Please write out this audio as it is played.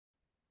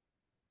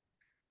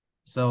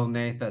So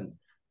Nathan,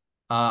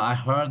 I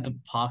heard the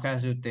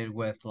podcast you did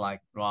with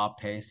like Rob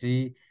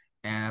Pacey,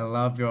 and I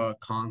love your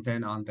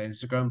content on the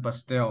Instagram. But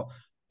still,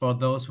 for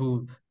those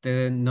who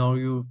didn't know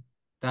you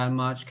that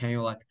much, can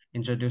you like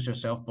introduce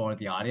yourself for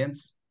the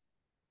audience?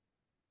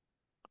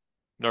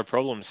 No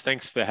problems.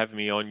 Thanks for having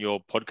me on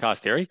your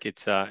podcast, Eric.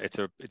 It's a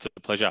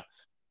pleasure.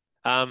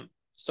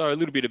 So a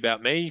little bit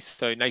about me.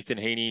 So Nathan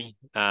Heaney,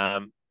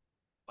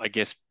 I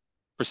guess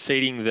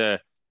preceding the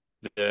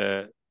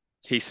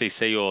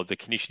TCC or the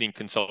Conditioning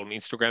Consultant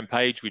Instagram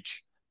page,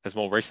 which has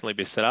more recently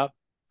been set up.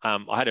 I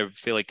had a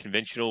fairly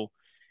conventional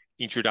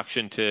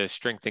introduction to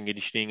strength and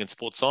conditioning and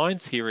sports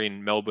science here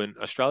in Melbourne,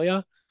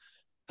 Australia.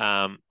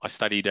 I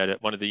studied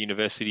at one of the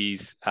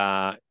universities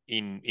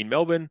in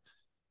Melbourne.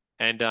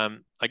 And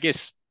I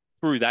guess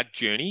through that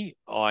journey,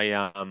 I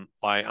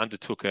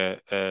undertook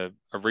a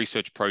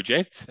research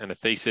project and a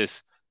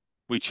thesis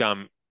which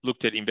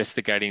looked at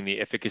investigating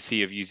the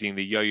efficacy of using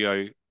the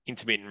yo-yo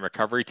intermittent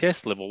recovery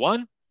test, level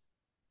one,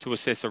 to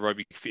assess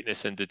aerobic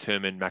fitness and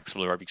determine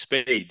maximal aerobic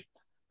speed.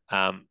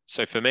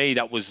 So for me,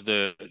 that was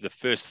the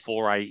first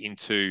foray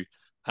into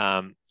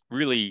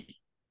really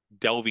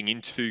delving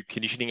into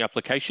conditioning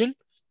application,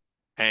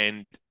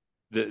 and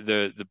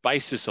the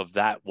basis of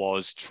that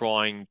was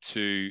trying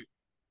to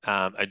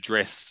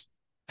address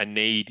a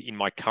need in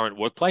my current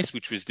workplace,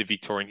 which was the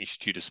Victorian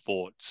Institute of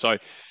Sport. So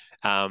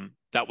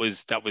that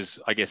was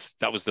I guess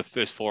that was the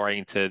first foray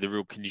into the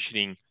real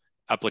conditioning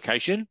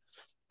application.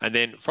 And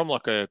then from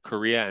like a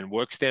career and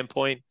work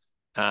standpoint,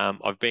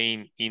 I've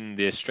been in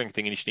the strength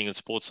and conditioning and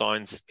sports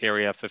science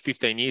area for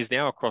 15 years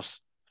now across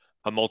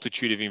a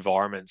multitude of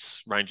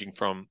environments, ranging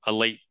from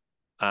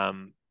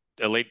um,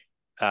 elite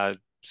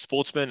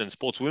sportsmen and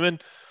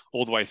sportswomen,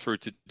 all the way through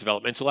to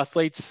developmental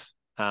athletes.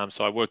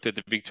 So I worked at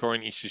the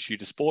Victorian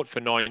Institute of Sport for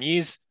 9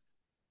 years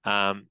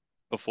um,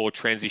 before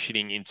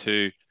transitioning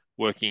into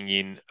working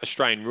in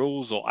Australian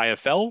rules or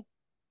AFL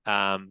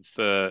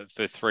for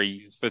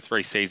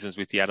three seasons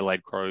with the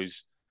Adelaide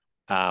Crows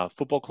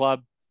football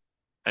club,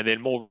 and then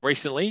more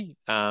recently,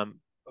 my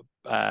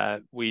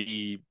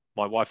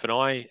wife and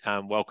I,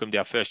 welcomed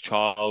our first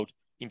child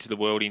into the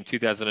world in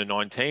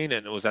 2019,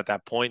 and it was at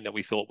that point that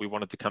we thought we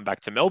wanted to come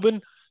back to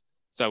Melbourne.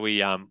 So we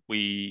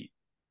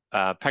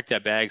packed our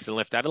bags and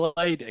left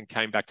Adelaide and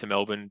came back to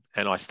Melbourne,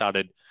 and I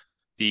started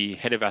the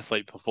head of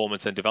athlete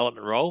performance and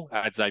development role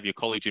at Xavier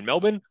College in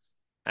Melbourne.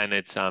 And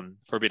it's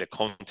for a bit of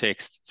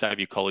context,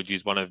 Xavier College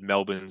is one of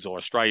Melbourne's or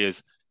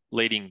Australia's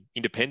leading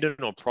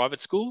independent or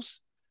private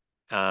schools.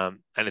 And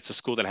it's a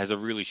school that has a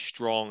really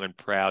strong and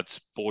proud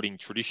sporting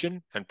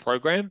tradition and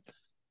program.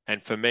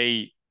 And for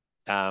me,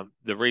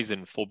 the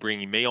reason for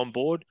bringing me on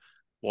board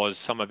was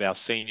some of our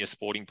senior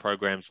sporting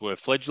programs were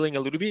fledgling a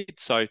little bit.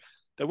 So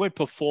they weren't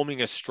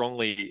performing as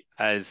strongly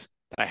as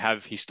they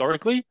have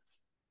historically.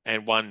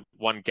 And one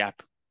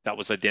gap that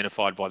was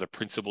identified by the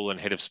principal and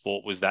head of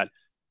sport was that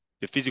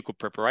the physical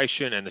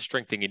preparation and the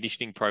strength and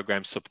conditioning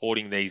programs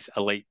supporting these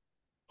elite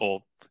or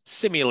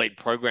semi-elite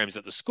programs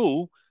at the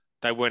school,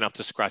 they weren't up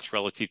to scratch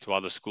relative to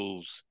other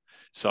schools.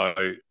 So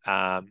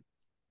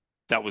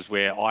that was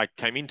where I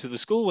came into the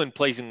school, and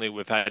pleasingly,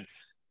 we've had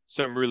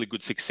some really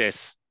good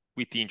success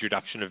with the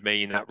introduction of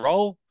me in that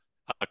role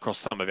across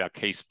some of our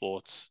key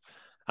sports.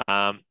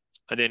 Um,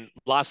 and then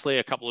lastly,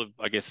 a couple of,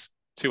 I guess,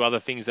 two other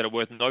things that are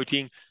worth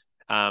noting.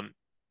 Um,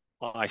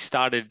 I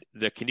started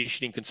the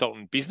conditioning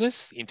consultant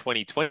business in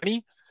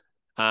 2020.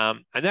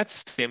 And that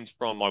stemmed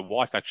from my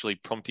wife actually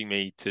prompting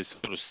me to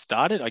sort of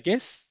start it, I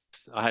guess.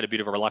 I had a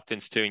bit of a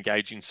reluctance to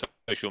engage in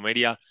social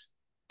media,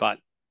 but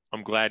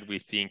I'm glad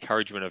with the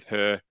encouragement of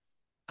her,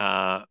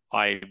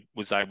 I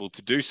was able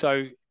to do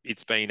so.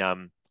 It's been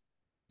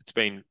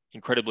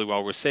incredibly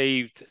well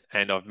received,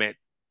 and I've met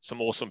some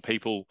awesome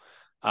people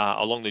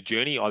along the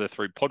journey, either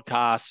through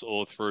podcasts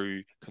or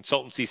through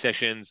consultancy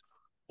sessions,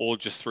 or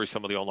just through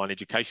some of the online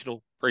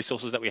educational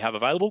resources that we have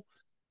available.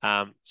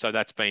 So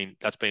that's been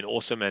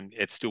awesome, and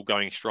it's still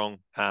going strong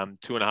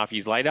 2.5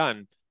 years later,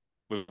 and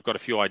we've got a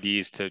few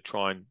ideas to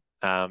try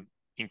and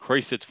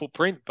increase its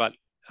footprint, but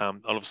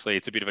obviously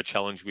it's a bit of a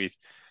challenge with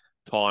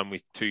time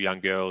with two young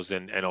girls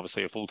and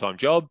obviously a full-time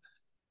job.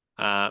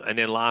 And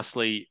then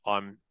lastly,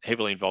 I'm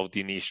heavily involved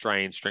in the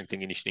Australian Strength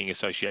and Conditioning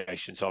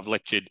Association. So I've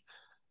lectured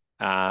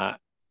uh,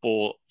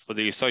 for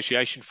the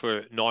association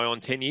for nigh on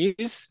 10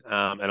 years,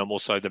 and I'm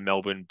also the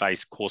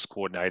Melbourne-based course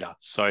coordinator.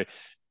 So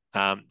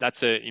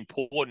that's an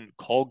important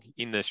cog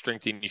in the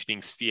strength and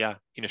conditioning sphere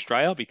in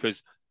Australia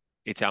because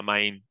it's our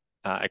main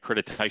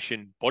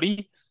accreditation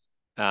body.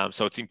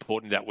 So it's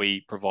important that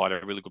we provide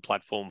a really good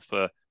platform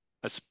for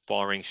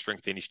aspiring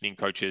strength and conditioning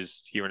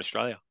coaches here in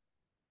Australia.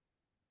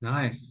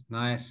 Nice,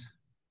 nice.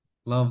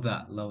 Love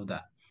that, love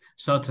that.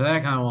 So today I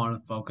kind of want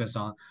to focus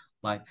on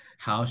like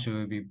how should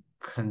we be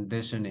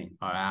conditioning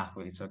our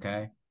athletes,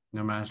 okay?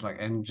 No matter it's like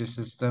energy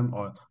system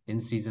or in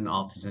season,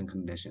 off season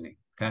conditioning,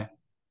 okay?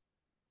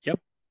 Yep,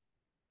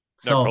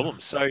 no So problem.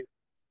 So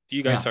do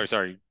you go? yeah,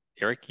 Sorry,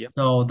 Eric. Yep.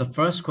 so the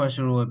first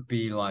question would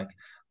be like,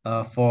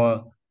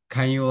 for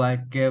can you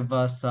like give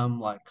us some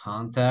like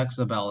context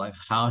about like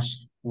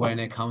when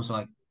it comes to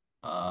like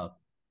uh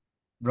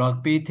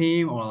rugby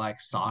team or like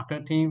soccer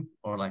team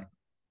or like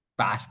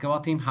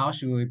basketball team, how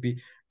should we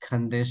be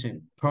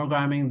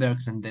programming their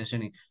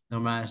conditioning, no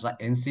matter it's like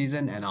in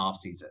season and off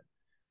season?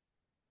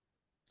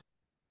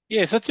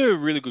 Yes, that's a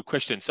really good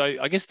question. So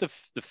I guess the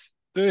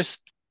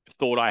first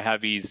thought I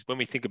have is when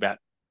we think about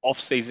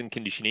off-season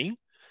conditioning,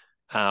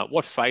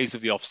 what phase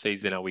of the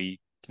off-season are we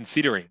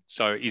considering?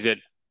 So is it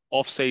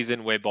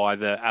off-season whereby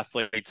the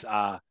athletes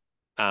are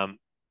um,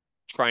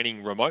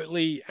 training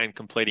remotely and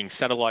completing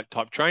satellite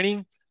type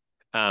training,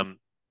 um,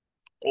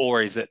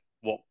 or is it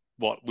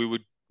what we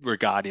would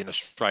regard in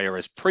Australia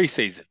as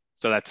pre-season?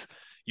 So that's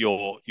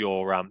your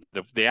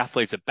the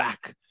athletes are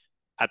back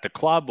at the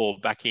club or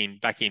back in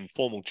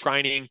formal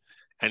training,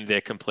 and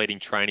they're completing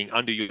training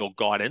under your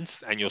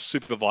guidance, and you're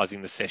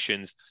supervising the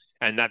sessions,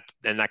 and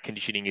that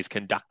conditioning is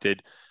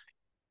conducted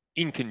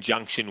in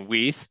conjunction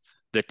with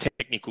the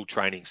technical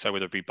training. So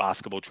whether it be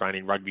basketball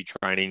training, rugby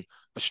training,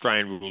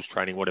 Australian rules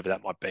training, whatever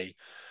that might be.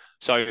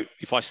 So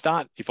if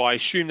I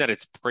assume that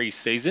it's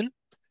pre-season,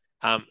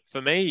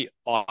 for me,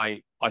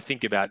 I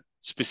think about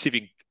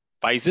specific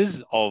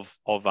phases of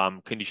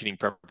conditioning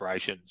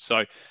preparation.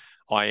 So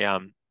I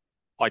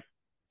I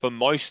for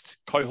most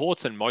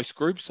cohorts and most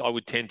groups, I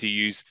would tend to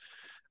use,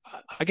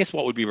 I guess,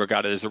 what would be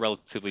regarded as a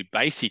relatively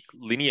basic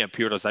linear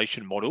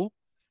periodization model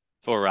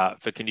for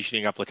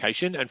conditioning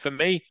application. And for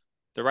me,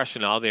 the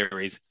rationale there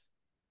is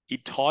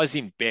it ties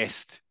in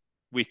best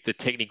with the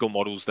technical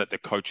models that the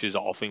coaches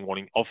are often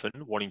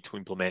wanting to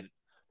implement.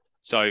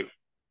 So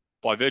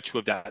by virtue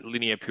of that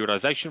linear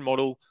periodization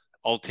model,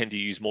 I'll tend to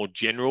use more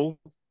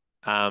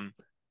um,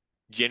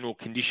 general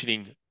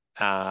conditioning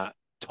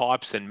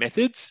types and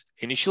methods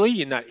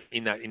initially in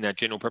that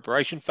general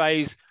preparation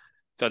phase.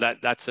 So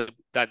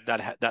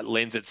that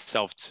lends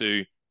itself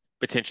to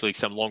potentially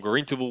some longer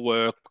interval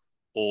work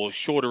or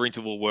shorter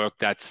interval work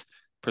that's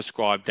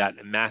prescribed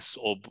at mass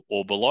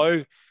or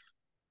below.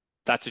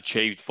 That's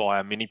achieved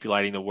via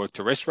manipulating the work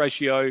to rest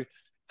ratio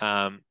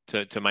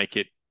to make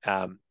it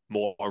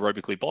more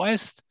aerobically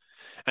biased.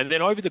 And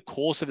then over the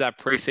course of that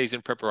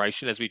preseason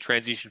preparation, as we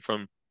transition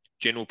from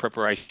general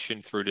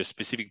preparation through to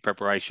specific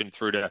preparation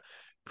through to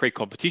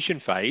pre-competition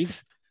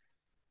phase,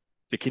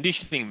 the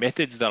conditioning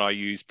methods that I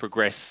use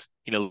progress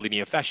in a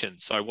linear fashion.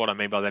 So what I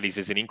mean by that is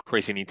there's an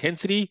increase in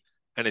intensity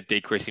and a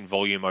decrease in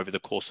volume over the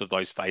course of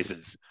those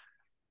phases.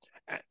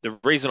 The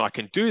reason I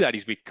can do that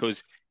is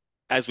because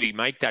as we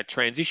make that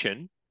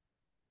transition,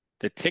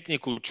 the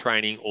technical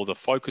training or the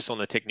focus on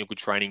the technical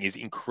training is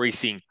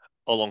increasing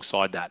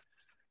alongside that.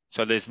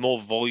 So there's more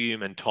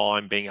volume and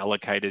time being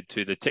allocated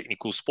to the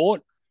technical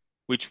sport,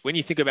 which when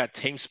you think about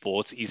team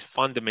sports is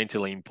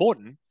fundamentally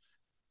important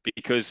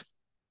because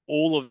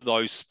all of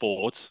those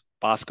sports,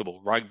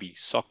 basketball, rugby,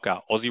 soccer,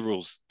 Aussie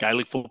rules,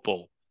 Gaelic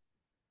football,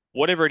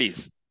 whatever it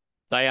is,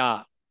 they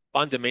are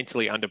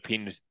fundamentally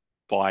underpinned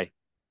by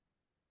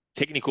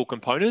technical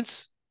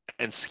components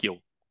and skill.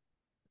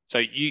 So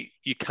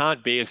you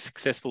can't be a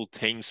successful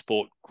team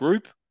sport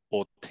group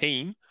or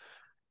team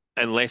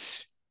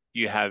unless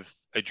you have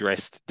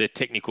addressed the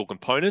technical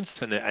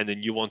components and the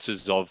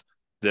nuances of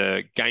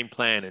the game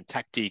plan and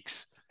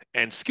tactics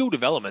and skill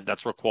development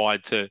that's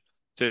required to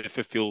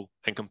fulfill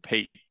and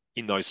compete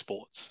in those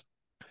sports.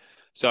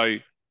 So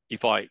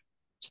if I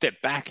step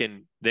back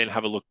and then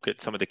have a look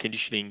at some of the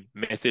conditioning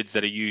methods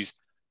that are used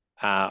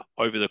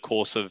over the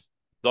course of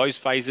those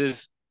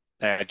phases,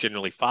 they are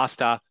generally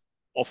faster.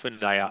 Often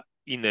they are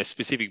in the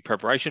specific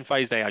preparation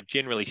phase, they are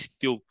generally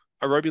still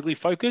aerobically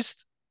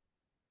focused,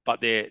 but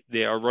they're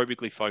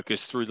aerobically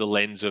focused through the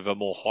lens of a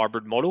more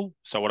hybrid model.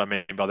 So what I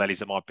mean by that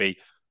is it might be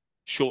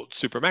short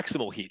super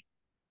maximal hit.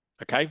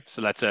 Okay,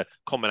 so that's a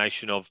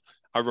combination of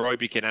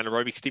aerobic and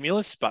anaerobic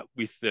stimulus, but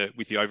with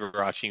the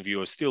overarching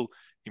view of still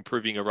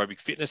improving aerobic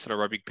fitness and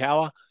aerobic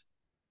power.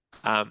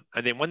 And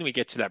then when we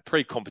get to that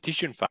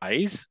pre-competition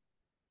phase,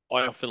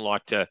 I often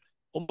like to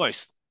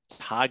almost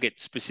target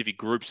specific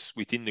groups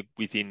within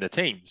the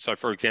team. So,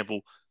 for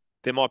example,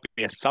 there might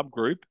be a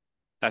subgroup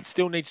that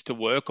still needs to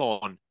work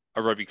on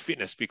aerobic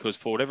fitness because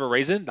for whatever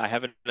reason they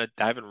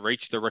haven't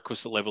reached the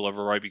requisite level of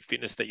aerobic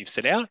fitness that you've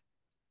set out.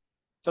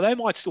 So they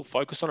might still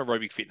focus on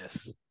aerobic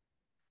fitness.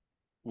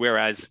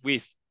 Whereas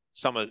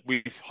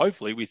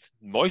hopefully with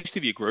most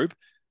of your group,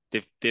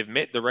 they've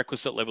met the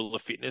requisite level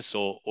of fitness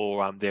or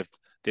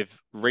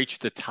they've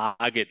reached the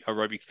target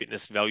aerobic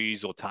fitness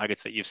values or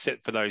targets that you've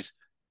set for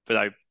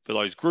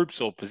those groups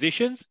or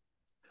positions.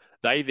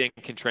 They then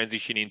can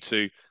transition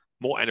into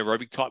more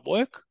anaerobic type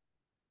work.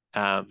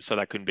 So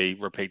that can be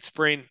repeat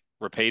sprint,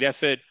 repeat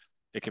effort.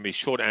 It can be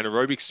short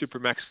anaerobic super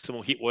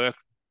maximal hit work.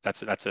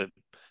 That's a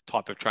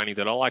type of training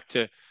that I like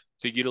to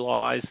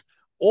utilize.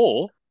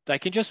 Or they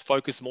can just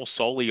focus more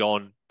solely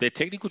on their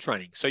technical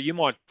training. So you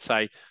might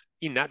say,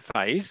 in that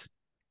phase,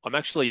 I'm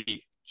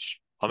actually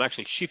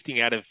shifting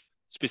out of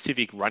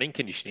specific running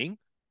conditioning,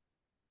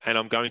 and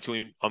I'm going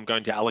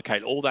to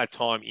allocate all that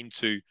time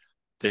into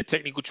the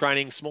technical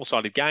training,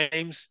 small-sided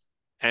games,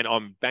 and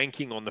I'm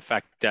banking on the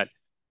fact that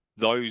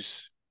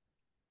those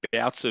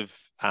bouts of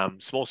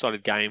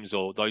small-sided games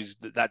or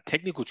that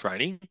technical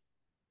training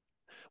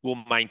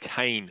will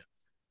maintain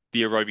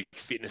the aerobic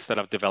fitness that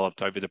I've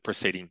developed over the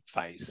preceding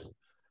phase.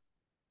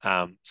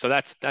 So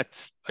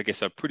that's I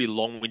guess a pretty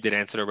long-winded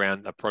answer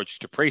around approach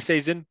to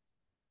preseason.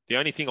 The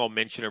only thing I'll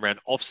mention around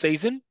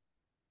off-season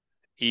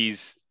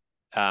is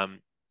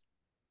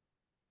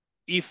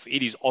if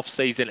it is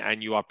off-season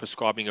and you are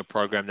prescribing a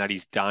program that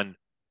is done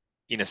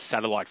in a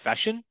satellite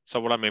fashion. So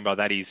what I mean by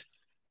that is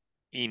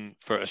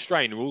for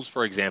Australian rules,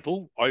 for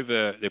example,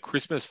 over the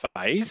Christmas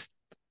phase,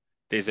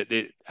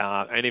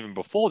 and even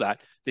before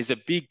that, there's a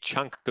big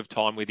chunk of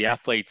time where the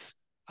athletes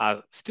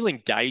are still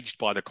engaged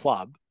by the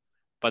club,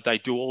 but they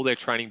do all their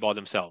training by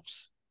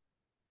themselves.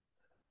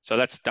 So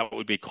that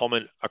would be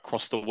common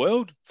across the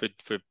world for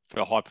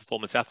high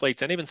performance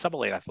athletes and even some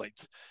elite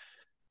athletes.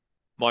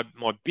 My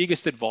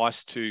biggest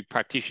advice to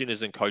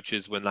practitioners and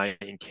coaches when they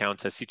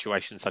encounter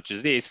situations such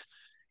as this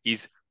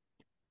is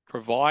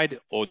provide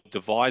or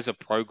devise a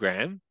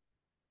program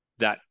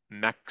that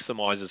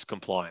maximizes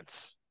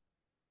compliance.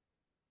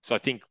 So I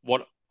think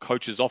what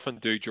coaches often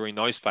do during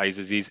those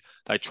phases is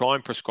they try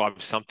and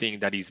prescribe something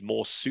that is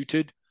more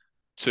suited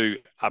to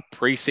a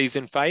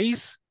preseason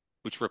phase,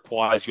 which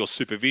requires your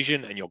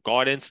supervision and your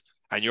guidance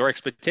and your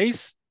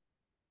expertise.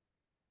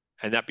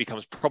 And that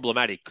becomes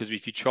problematic because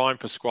if you try and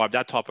prescribe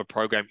that type of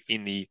program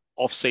in the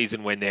off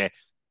season when they're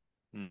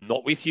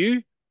not with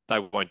you, they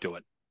won't do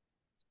it.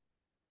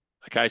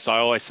 Okay, so I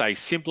always say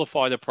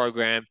simplify the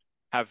program,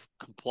 have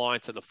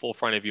compliance at the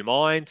forefront of your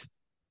mind.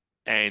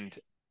 And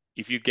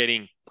if you're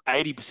getting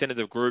 80% of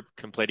the group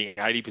completing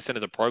 80%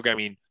 of the program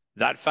in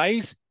that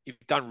phase, you've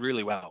done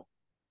really well.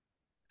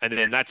 And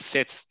then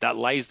that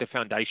lays the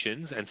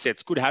foundations and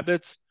sets good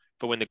habits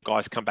for when the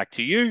guys come back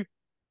to you.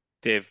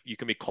 You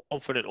can be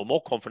confident or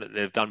more confident that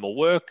they've done more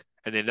work.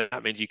 And then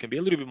that means you can be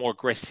a little bit more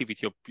aggressive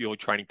with your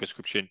training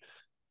prescription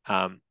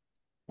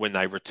when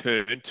they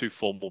return to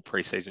formal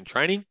preseason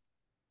training.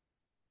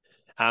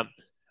 And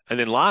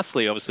then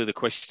lastly, obviously, the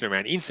question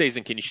around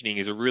in-season conditioning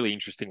is a really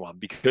interesting one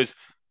because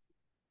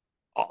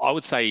I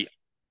would say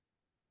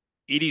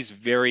it is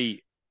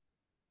very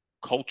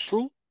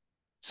cultural.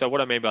 So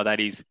what I mean by that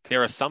is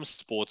there are some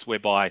sports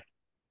whereby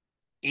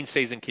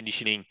in-season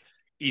conditioning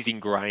is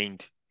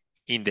ingrained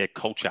in their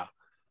culture.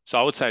 So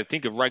I would say,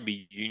 think of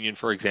rugby union,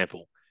 for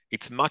example.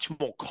 It's much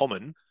more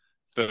common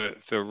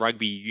for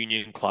rugby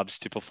union clubs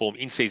to perform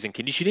in-season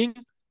conditioning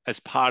as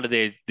part of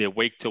their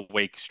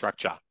week-to-week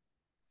structure.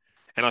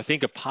 And I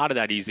think a part of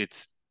that is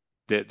it's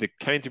the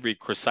Canterbury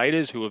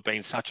Crusaders, who have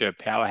been such a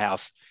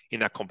powerhouse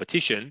in that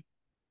competition.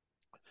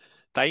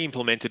 They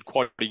implemented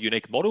quite a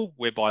unique model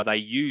whereby they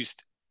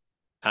used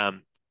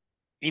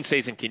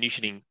in-season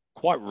conditioning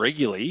quite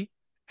regularly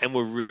and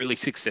were really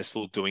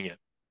successful doing it.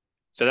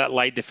 So that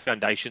laid the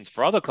foundations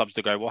for other clubs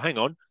to go, well, hang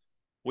on,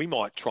 we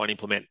might try and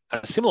implement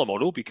a similar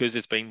model because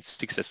it's been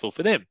successful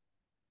for them.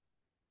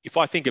 If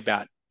I think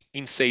about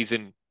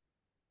in-season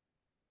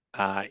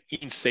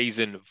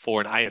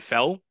for an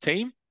AFL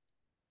team,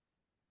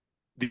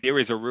 there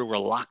is a real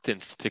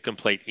reluctance to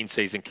complete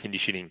in-season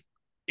conditioning,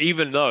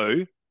 even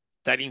though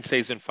that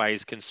in-season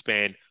phase can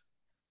span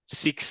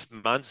 6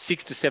 months,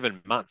 6 to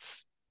 7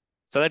 months.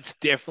 So that's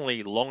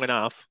definitely long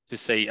enough to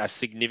see a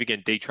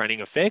significant detraining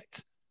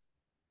effect,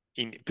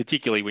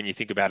 particularly when you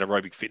think about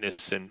aerobic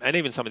fitness and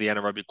even some of the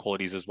anaerobic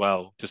qualities as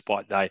well,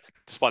 despite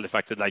the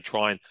fact that they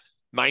try and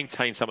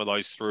maintain some of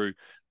those through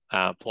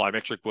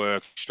plyometric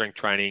work, strength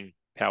training,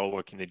 power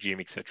work in the gym,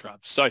 etc.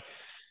 So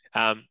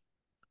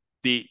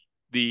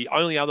the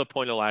only other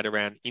point I'll add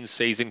around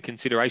in-season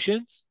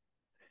considerations,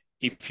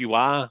 if you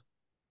are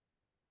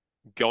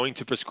going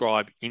to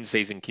prescribe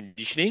in-season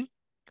conditioning,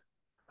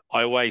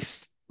 I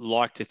always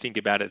like to think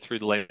about it through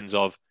the lens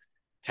of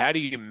how do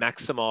you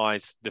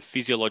maximize the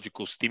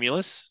physiological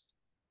stimulus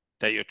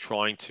that you're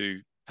trying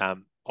to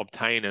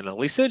obtain and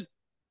elicit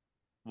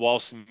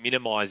whilst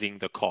minimizing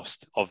the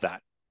cost of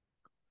that.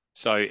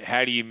 So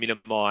how do you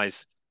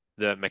minimize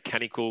the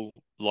mechanical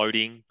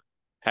loading?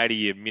 How do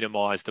you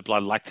minimize the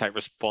blood lactate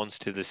response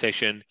to the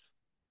session?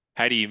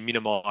 How do you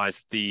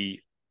minimize the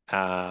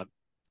RPE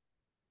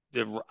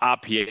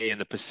and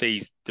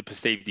the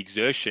perceived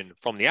exertion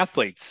from the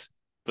athletes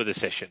for the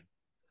session?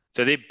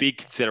 So they're big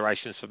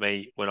considerations for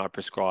me when I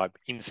prescribe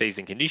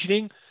in-season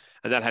conditioning,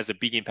 and that has a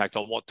big impact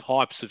on what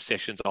types of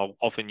sessions I'll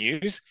often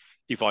use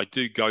if I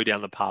do go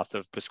down the path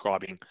of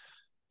prescribing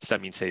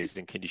some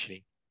in-season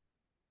conditioning.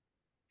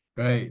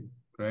 Great,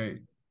 great.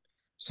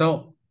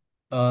 So,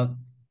 uh,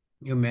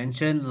 you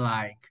mentioned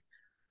like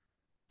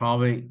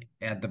probably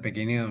at the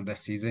beginning of the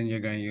season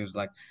you're gonna use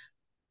like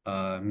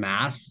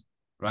mass,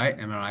 right?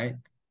 Am I right?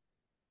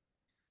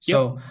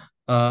 Yep.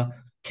 So,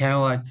 can you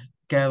like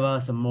give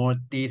us some more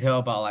detail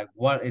about like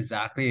what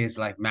exactly is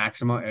like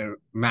maximum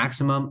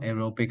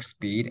aerobic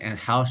speed and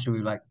how should we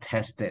like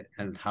test it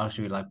and how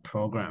should we like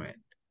program it?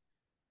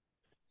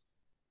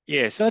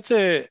 Yeah, so that's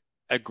a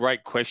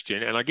great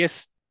question. And I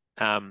guess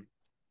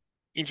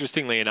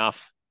interestingly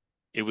enough,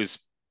 it was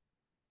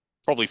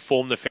probably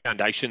formed the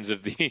foundations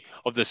of the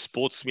of the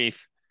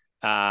Sportsmith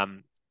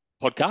um,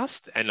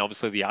 podcast and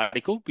obviously the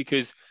article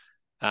because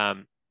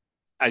um,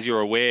 as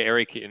you're aware,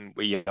 Eric, and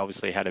we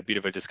obviously had a bit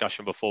of a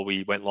discussion before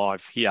we went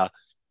live here.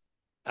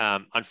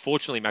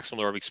 unfortunately, maximal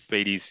aerobic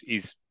speed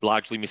is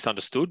largely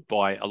misunderstood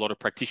by a lot of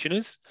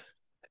practitioners.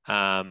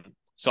 Um,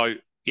 so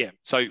yeah,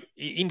 so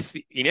in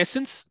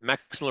essence,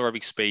 maximal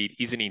aerobic speed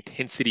is an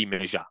intensity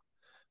measure.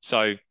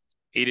 So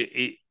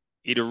it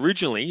it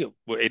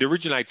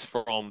originates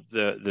from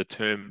the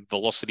term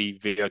velocity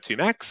VO2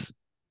 max.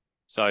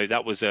 So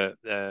that was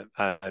an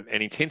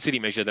intensity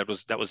measure that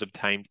was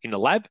obtained in the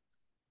lab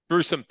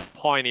through some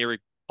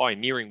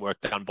pioneering work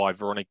done by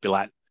Veronique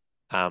Billat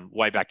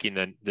way back in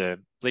I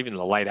believe in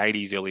the late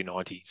 80s, early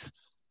 90s.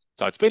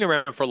 So it's been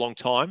around for a long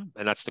time,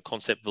 and that's the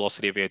concept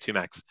velocity of VO2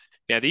 max.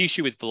 Now, the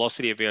issue with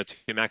velocity of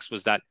VO2 max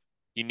was that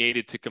you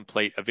needed to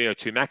complete a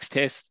VO2 max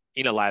test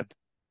in a lab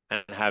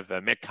and have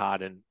a Met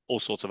card and all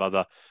sorts of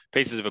other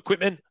pieces of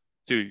equipment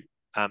to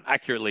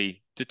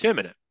accurately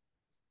determine it.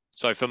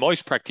 So for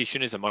most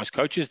practitioners and most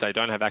coaches, they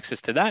don't have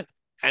access to that.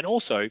 And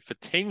also for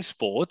team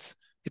sports,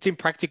 it's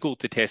impractical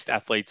to test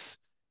athletes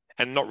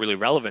and not really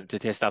relevant to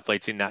test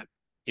athletes in that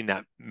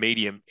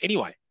medium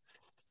anyway.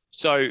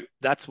 So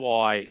that's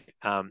why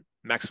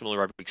maximal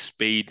aerobic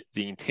speed,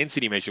 the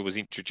intensity measure, was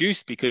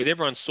introduced because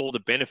everyone saw the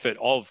benefit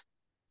of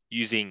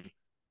using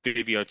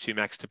VO2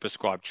 max to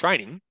prescribe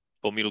training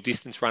for middle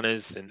distance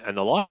runners and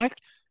the like.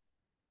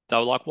 They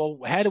were like, well,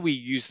 how do we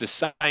use the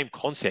same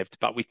concept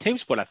but with team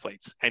sport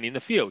athletes and in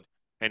the field?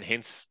 And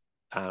hence,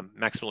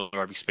 maximal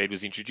aerobic speed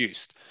was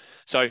introduced.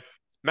 So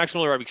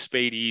maximal aerobic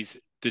speed is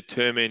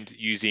determined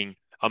using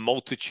a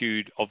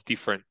multitude of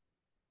different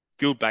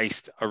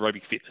field-based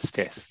aerobic fitness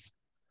tests.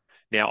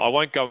 Now, I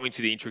won't go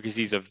into the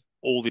intricacies of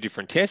all the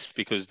different tests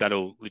because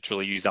that'll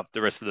literally use up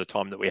the rest of the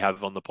time that we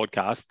have on the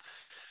podcast.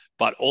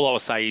 But all I will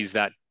say is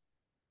that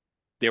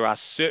there are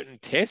certain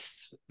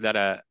tests that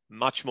are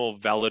much more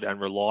valid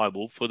and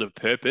reliable for the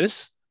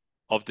purpose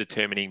of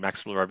determining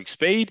maximal aerobic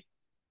speed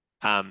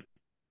um,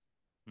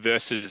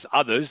 versus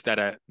others that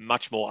are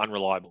much more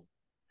unreliable.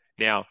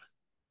 Now,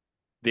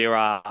 there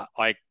are,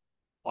 I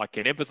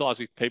can empathize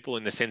with people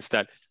in the sense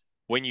that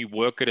when you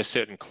work at a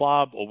certain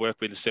club or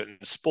work with a certain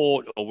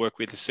sport or work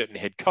with a certain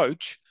head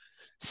coach,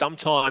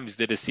 sometimes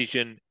the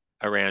decision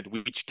around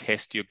which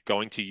test you're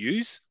going to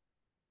use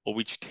or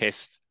which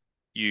test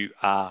you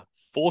are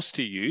forced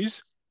to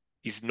use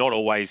is not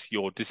always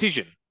your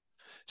decision.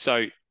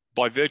 So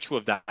by virtue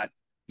of that,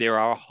 there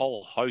are a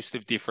whole host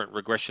of different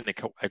regression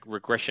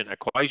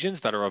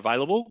equations that are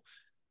available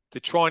to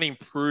try and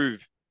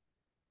improve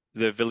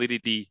the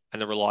validity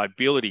and the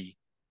reliability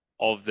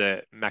of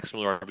the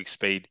maximal aerobic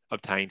speed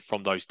obtained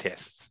from those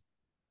tests.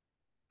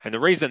 And the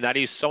reason that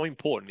is so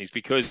important is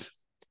because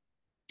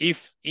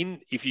if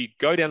you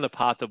go down the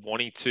path of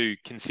wanting to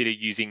consider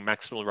using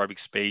maximal aerobic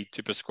speed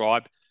to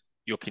prescribe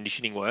your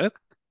conditioning work,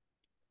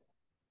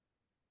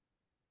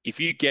 if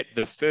you get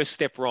the first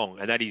step wrong,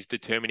 and that is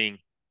determining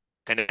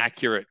an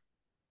accurate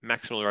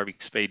maximal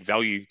aerobic speed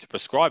value to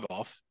prescribe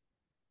off,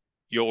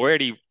 you're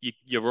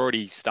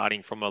already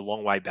starting from a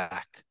long way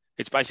back.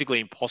 It's basically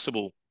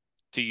impossible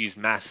to use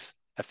mass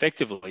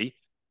effectively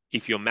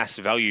if your mass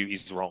value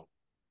is wrong.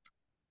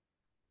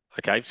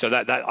 Okay, so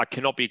that I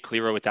cannot be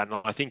clearer with that, and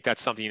I think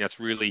that's something that's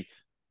really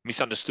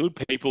misunderstood.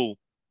 People,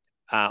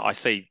 I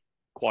see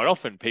quite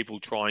often people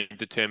try and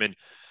determine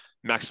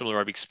maximal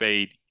aerobic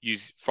speed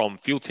from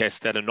field tests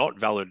that are not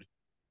valid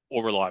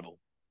or reliable,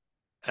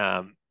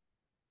 and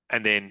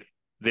then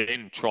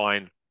then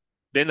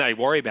they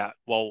worry about,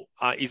 well,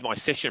 is my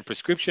session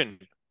prescription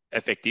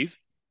effective?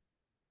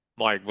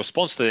 My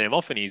response to them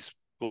often is,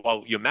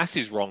 well, your mass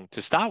is wrong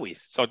to start with,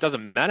 so it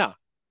doesn't matter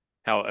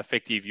how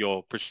effective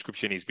your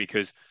prescription is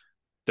because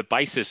the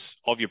basis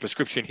of your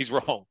prescription is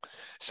wrong.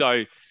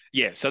 So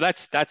yeah, so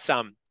that's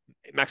maximal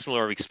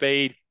aerobic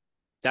speed.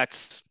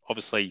 That's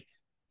obviously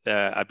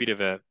a bit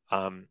of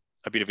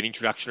an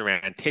introduction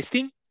around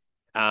testing.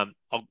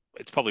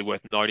 It's probably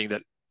worth noting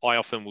that I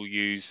often will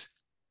use.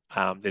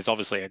 There's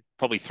obviously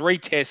probably 3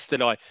 tests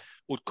that I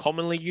would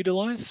commonly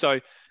utilize. So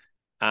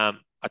a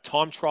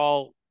time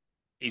trial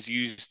is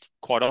used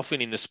quite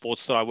often in the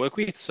sports that I work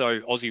with. So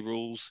Aussie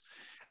rules,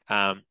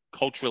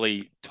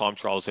 culturally, time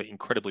trials are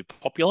incredibly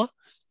popular.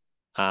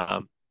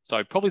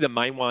 So probably the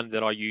main one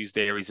that I use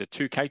there is a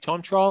 2K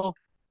time trial.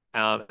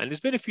 And there's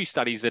been a few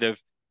studies that have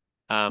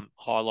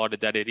highlighted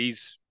that it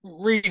is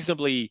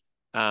reasonably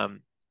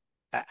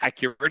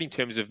accurate in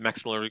terms of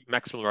maximal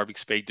aerobic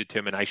speed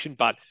determination,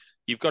 but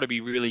you've got to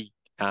be really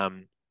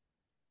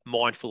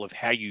mindful of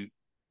how you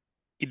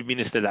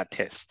administer that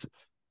test.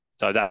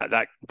 So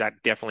that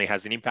definitely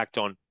has an impact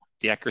on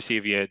the accuracy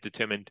of your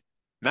determined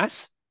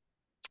mass.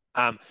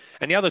 And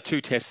the other 2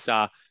 tests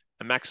are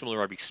a maximal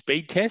aerobic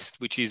speed test,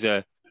 which is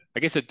I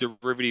guess a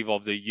derivative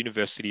of the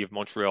University of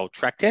Montreal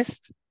track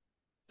test.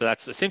 So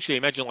that's essentially,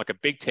 imagine like a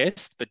big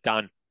test, but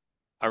done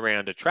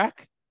around a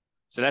track.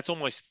 So that's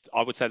almost,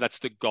 I would say that's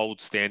the gold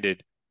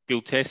standard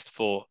field test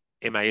for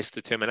MAS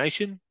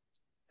determination.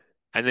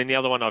 And then the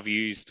other one I've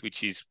used,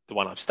 which is the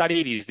one I've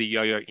studied, is the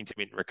Yo-Yo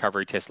Intermittent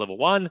Recovery Test Level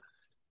 1.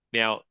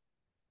 Now,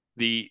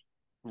 the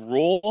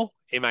raw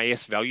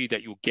MAS value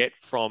that you'll get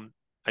from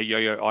a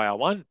Yo-Yo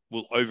IR1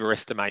 will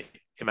overestimate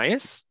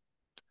MAS.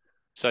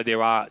 So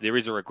there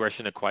is a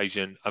regression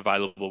equation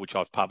available, which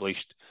I've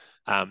published,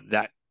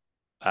 that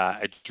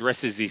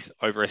addresses this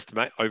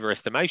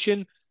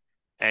overestimation.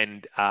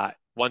 And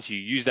once you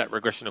use that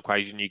regression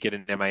equation, you get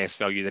an MAS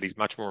value that is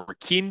much more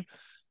akin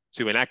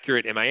to an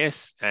accurate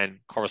MAS and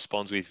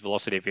corresponds with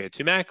velocity of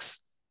VO2 max.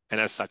 And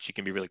as such, you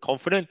can be really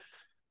confident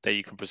that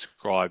you can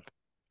prescribe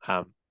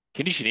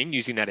conditioning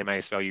using that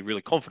MAS value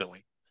really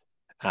confidently,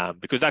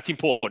 because that's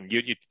important.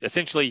 You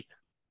essentially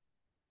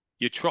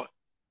you try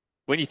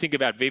when you think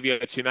about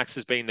VVO2 max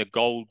as being the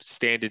gold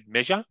standard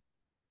measure.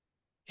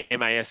 The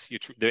MAS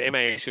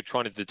you're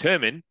trying to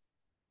determine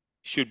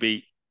should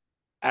be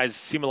as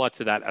similar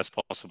to that as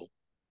possible.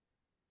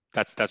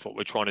 That's what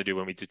we're trying to do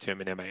when we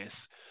determine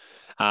MAS.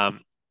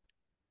 And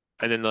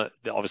then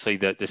obviously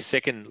the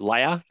second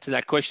layer to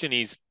that question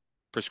is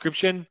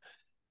prescription.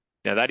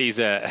 Now that is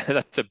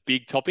that's a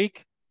big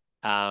topic,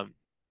 and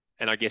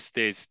I guess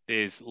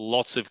there's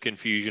lots of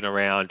confusion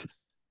around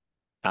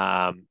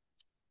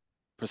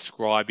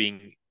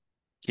prescribing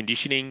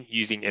conditioning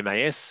using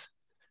MAS.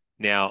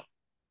 Now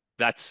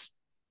that's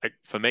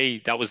for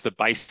me, that was the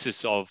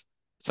basis of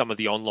some of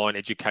the online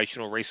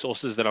educational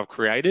resources that I've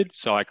created.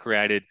 So I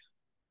created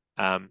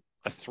a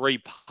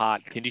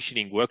 3-part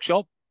conditioning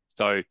workshop.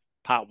 So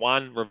part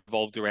 1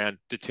 revolved around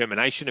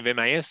determination of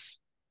MAS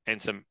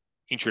and some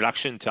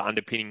introduction to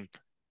underpinning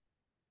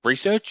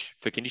research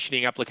for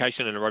conditioning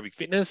application and aerobic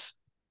fitness.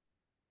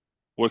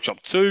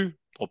 Workshop 2,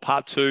 or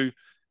part 2,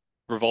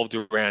 revolved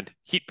around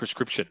HIIT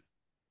prescription.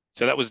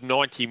 So that was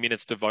 90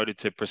 minutes devoted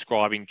to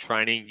prescribing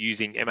training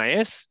using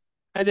MAS,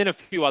 and then a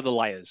few other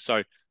layers.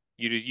 So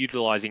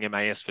utilizing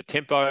MAS for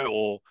tempo,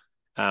 or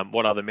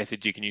what other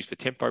methods you can use for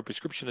tempo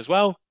prescription as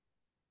well.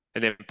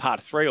 And then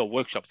part 3, or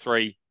workshop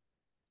 3,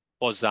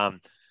 was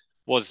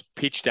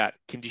pitched at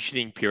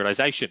conditioning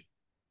periodization.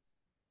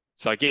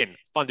 So again,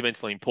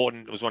 fundamentally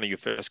important. It was one of your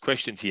first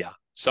questions here.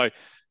 So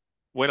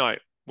when I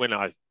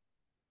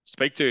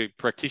speak to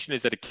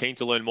practitioners that are keen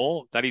to learn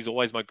more, that is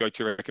always my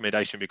go-to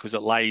recommendation, because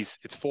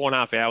it's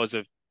 4.5 hours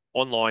of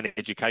online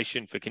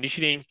education for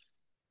conditioning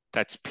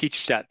that's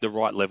pitched at the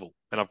right level.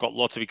 And I've got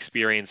lots of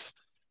experience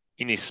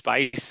in this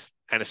space,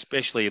 and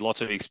especially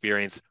lots of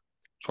experience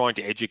trying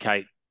to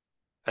educate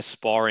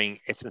aspiring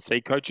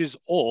S&C coaches,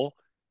 or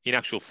in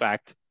actual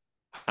fact,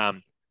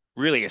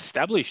 really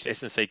established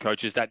S&C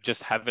coaches that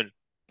just haven't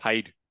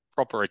paid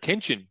proper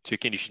attention to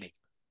conditioning.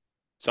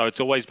 So it's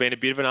always been a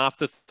bit of an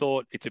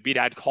afterthought. It's a bit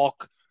ad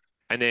hoc.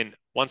 And then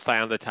once they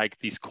undertake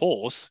this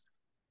course,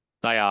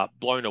 they are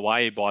blown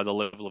away by the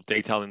level of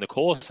detail in the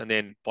course. And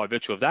then by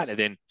virtue of that, it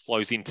then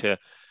flows into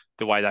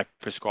the way they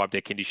prescribe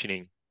their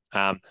conditioning.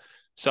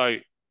 So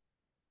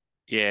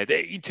yeah,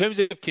 in terms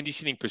of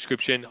conditioning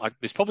prescription,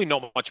 there's probably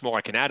not much more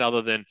I can add,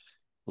 other than,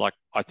 like,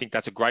 I think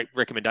that's a great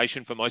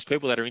recommendation for most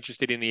people that are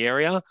interested in the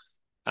area.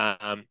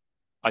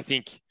 I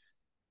think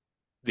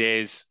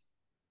there's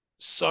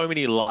so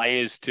many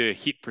layers to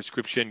HIIT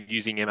prescription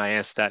using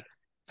MAS that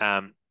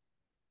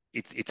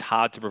it's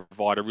hard to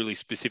provide a really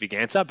specific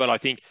answer. But I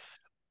think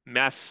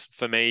MAS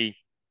for me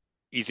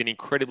is an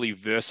incredibly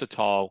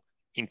versatile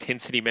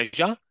intensity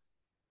measure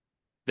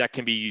that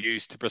can be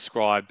used to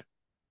prescribe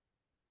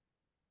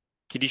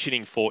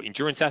conditioning for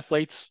endurance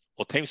athletes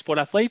or team sport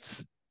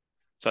athletes.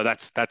 So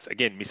that's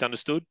again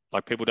misunderstood.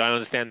 Like, people don't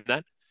understand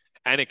that.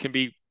 And it can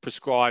be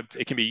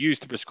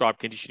used to prescribe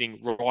conditioning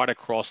right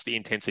across the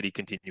intensity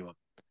continuum.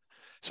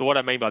 So what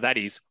I mean by that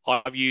is,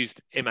 I've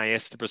used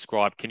MAS to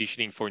prescribe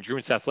conditioning for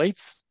endurance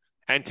athletes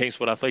and team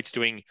sport athletes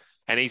doing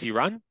an easy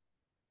run.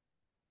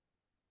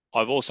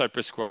 I've also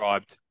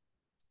prescribed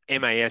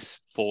MAS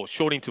for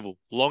short interval,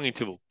 long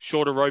interval,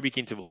 short aerobic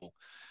interval,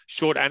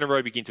 short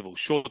anaerobic interval,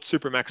 short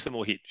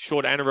supramaximal HIIT,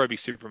 short anaerobic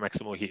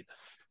supramaximal HIIT.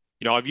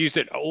 I've used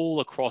it all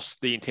across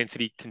the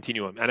intensity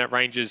continuum, and it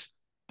ranges.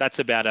 That's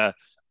about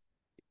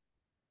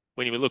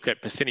when you look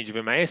at percentage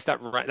of MAS,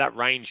 that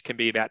range can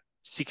be about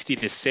 60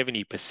 to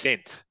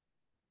 70%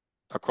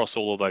 across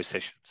all of those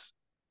sessions.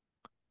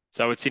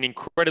 So it's an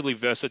incredibly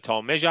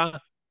versatile measure.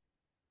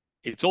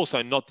 It's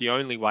also not the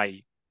only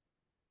way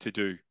to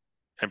do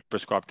and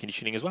prescribe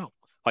conditioning as well.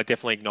 I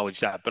definitely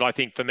acknowledge that. But I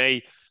think for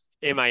me,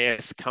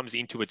 MAS comes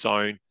into its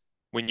own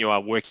when you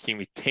are working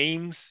with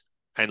teams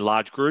and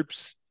large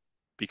groups,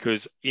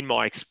 because in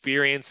my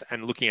experience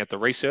and looking at the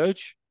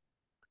research,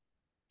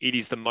 it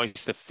is the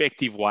most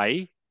effective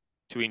way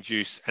to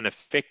induce an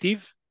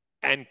effective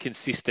and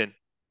consistent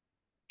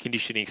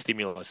conditioning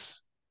stimulus,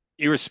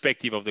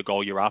 irrespective of the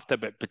goal you're after,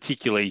 but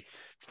particularly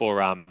for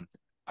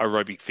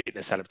aerobic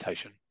fitness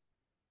adaptation.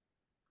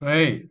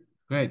 Great,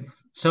 great.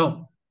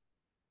 So,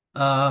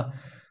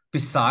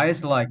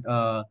 besides like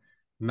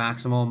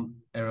maximum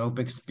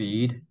aerobic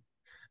speed,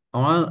 I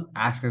want to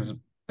ask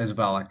as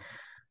well, like,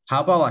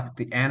 how about like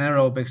the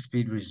anaerobic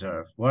speed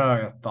reserve? What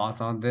are your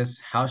thoughts on this?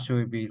 How should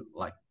we be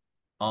like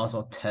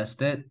also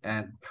test it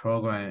and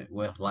program it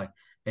with like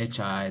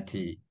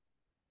HIIT?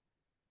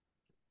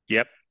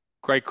 Yep,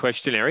 great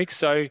question, Eric.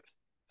 So,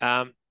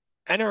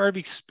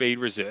 anaerobic speed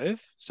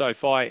reserve. So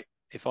if I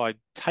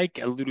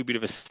take a little bit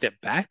of a step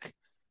back,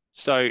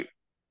 so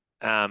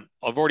I've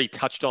already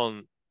touched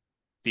on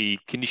the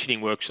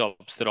conditioning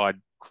workshops that I'd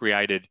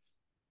created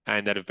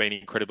and that have been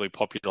incredibly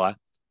popular.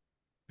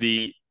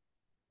 The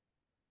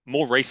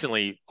more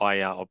recently,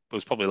 it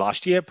was probably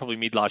last year, probably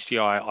mid last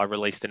year, I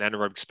released an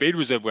anaerobic speed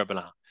reserve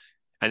webinar,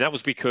 and that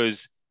was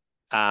because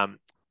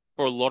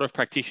for a lot of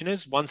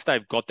practitioners, once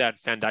they've got that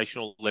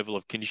foundational level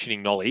of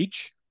conditioning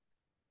knowledge,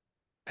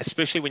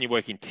 especially when you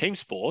work in team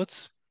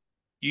sports,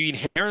 you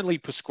inherently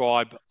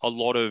prescribe a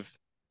lot of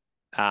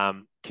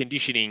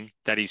conditioning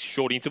that is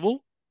short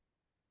interval,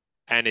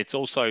 and it's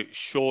also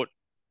short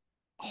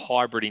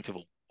hybrid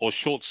interval or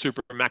short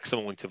super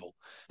maximal interval.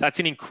 That's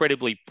an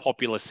incredibly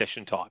popular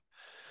session type.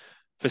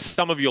 For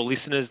some of your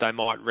listeners, they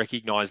might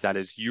recognize that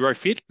as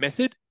Eurofit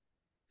method.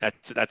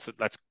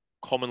 That's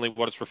commonly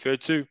what it's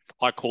referred to.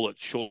 I call it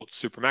short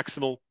super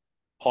maximal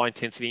high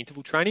intensity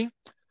interval training.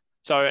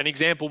 So an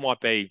example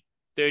might be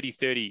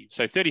 30-30.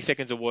 So 30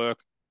 seconds of work,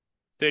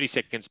 30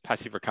 seconds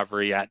passive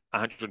recovery at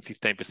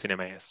 115%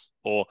 MAS,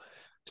 or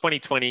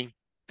 20-20,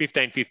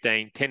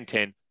 15-15,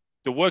 10-10.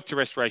 The work to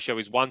rest ratio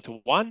is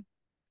 1-to-1,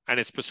 and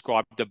it's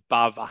prescribed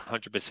above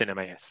 100%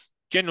 MAS.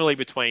 Generally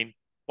between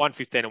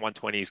 115 and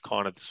 120 is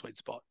kind of the sweet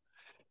spot.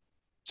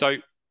 So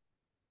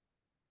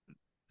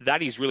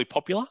that is really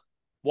popular.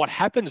 What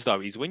happens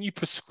though is when you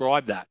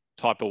prescribe that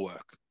type of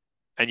work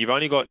and you're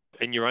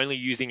only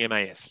using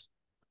MAS,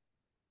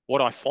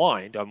 what I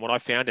find and what I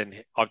found,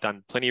 and I've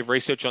done plenty of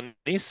research on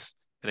this,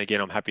 and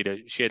again, I'm happy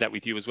to share that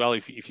with you as well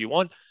if you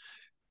want.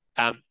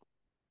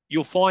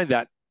 You'll find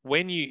that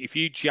if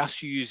you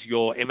just use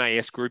your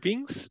MAS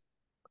groupings,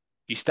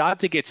 you start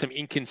to get some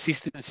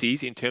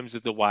inconsistencies in terms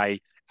of the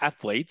way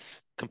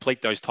athletes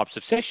complete those types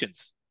of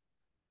sessions.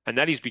 And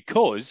that is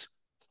because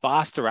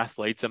faster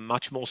athletes are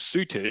much more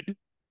suited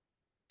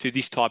to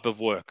this type of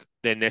work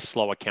than their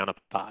slower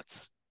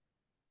counterparts.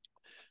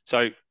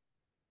 So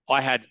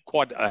I had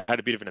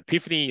a bit of an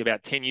epiphany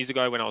about 10 years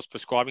ago when I was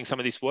prescribing some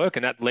of this work,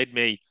 and that led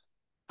me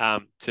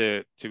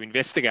to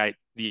investigate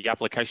the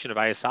application of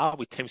ASR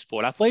with team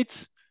sport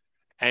athletes.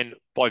 And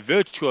by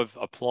virtue of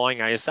applying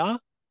ASR,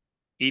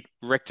 it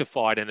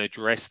rectified and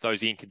addressed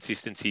those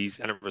inconsistencies,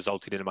 and it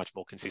resulted in a much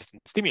more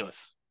consistent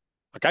stimulus.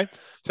 Okay,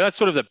 so that's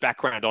sort of the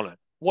background on it.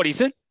 What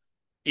is it?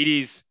 It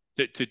is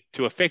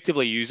to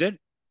effectively use it,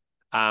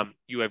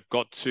 you have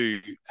got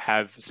to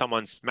have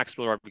someone's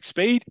maximal aerobic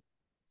speed,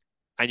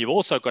 and you've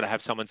also got to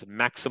have someone's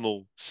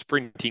maximal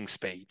sprinting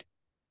speed.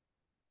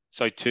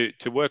 So to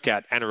work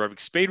out anaerobic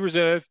speed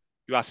reserve,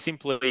 you are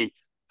simply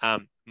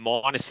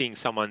minusing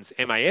someone's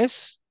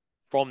MAS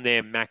from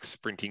their max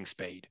sprinting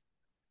speed.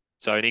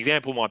 So an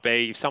example might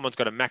be if someone's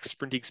got a max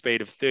sprinting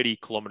speed of 30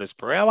 kilometers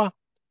per hour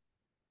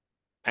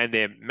and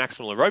their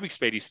maximal aerobic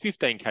speed is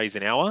 15 k's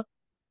an hour,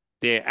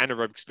 their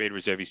anaerobic speed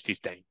reserve is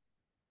 15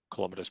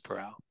 kilometers per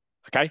hour.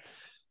 Okay.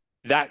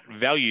 That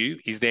value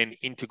is then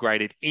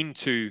integrated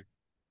into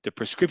the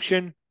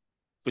prescription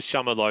for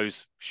some of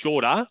those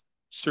shorter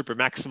super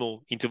maximal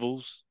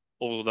intervals,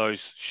 or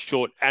those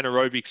short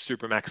anaerobic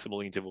super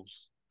maximal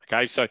intervals.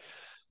 Okay. So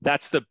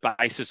that's the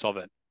basis of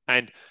it.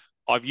 And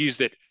I've used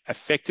it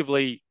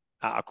effectively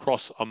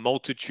across a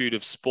multitude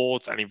of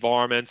sports and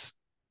environments.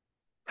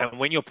 And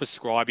when you're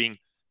prescribing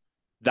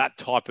that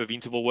type of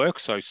interval work,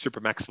 so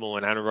super maximal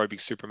and anaerobic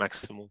super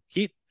maximal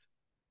hit,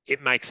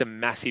 it makes a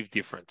massive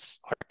difference.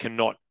 I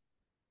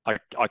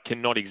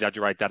cannot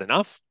exaggerate that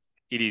enough.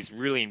 It is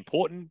really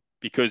important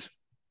because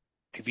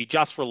if you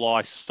just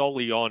rely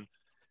solely on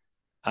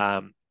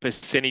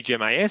percentage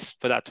MAS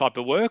for that type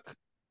of work,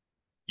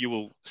 you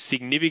will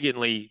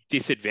significantly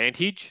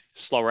disadvantage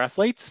slower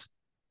athletes.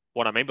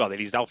 What I mean by that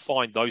is they'll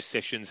find those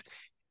sessions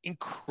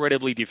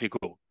incredibly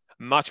difficult,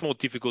 much more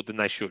difficult than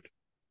they should.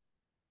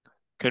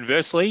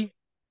 Conversely,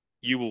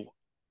 you will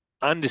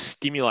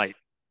understimulate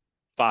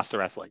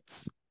faster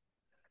athletes.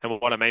 And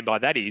what I mean by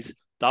that is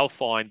they'll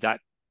find that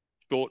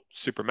short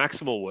super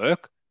maximal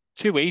work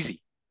too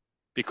easy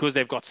because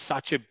they've got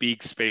such a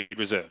big speed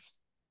reserve.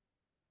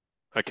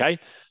 Okay,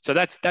 so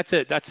that's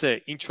an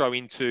intro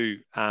into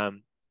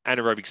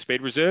anaerobic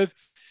speed reserve.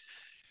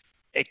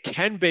 It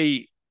can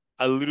be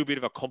a little bit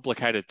of a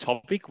complicated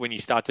topic when you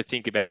start to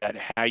think about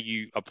how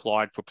you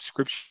apply it for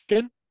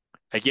prescription.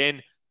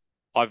 Again,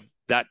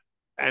 that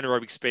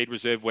anaerobic speed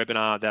reserve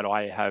webinar that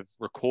I have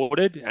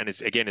recorded and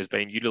has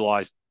been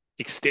utilized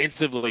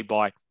extensively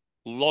by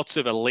lots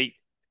of elite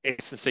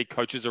S&C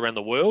coaches around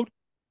the world.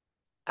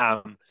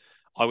 I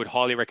would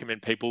highly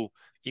recommend people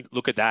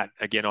look at that.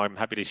 Again, I'm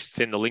happy to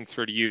send the link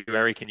through to you,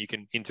 Eric, and you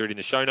can enter it in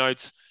the show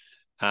notes.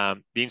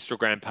 The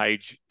Instagram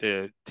page,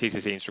 the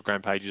TCC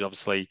Instagram page is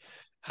obviously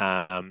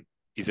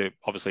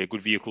a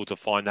good vehicle to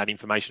find that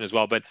information as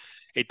well. But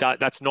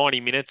that's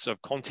 90 minutes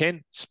of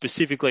content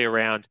specifically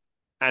around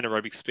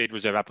anaerobic speed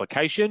reserve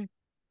application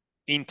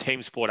in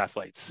team sport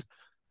athletes.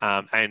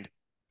 And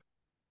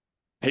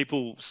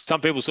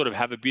some people sort of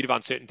have a bit of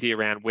uncertainty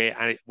around where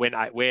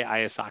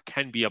ASR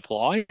can be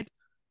applied.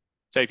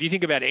 So if you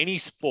think about any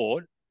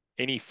sport,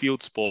 any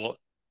field sport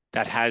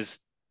that has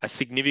a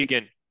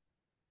significant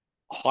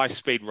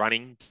high-speed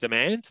running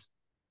demand,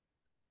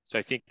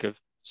 so think of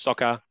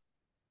soccer,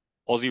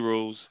 Aussie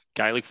rules,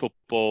 Gaelic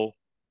football,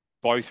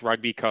 both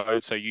rugby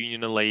codes, so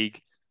union and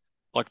league,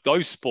 like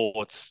those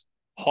sports,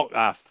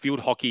 field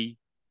hockey,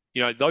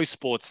 those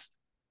sports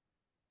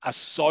are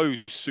so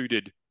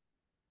suited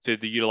to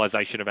the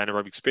utilization of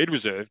anaerobic speed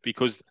reserve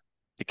because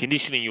the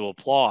conditioning you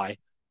apply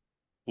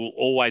will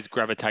always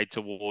gravitate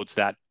towards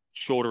that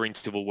shorter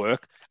interval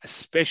work,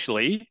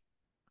 especially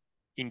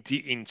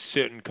in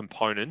certain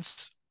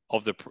components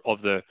of the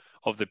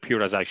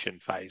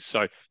periodization phase.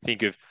 So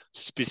think of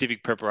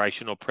specific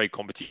preparation or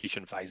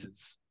pre-competition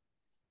phases.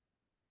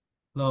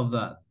 Love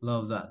that.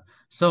 Love that.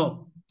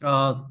 So,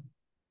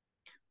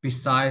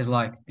 besides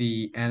like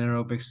the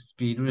anaerobic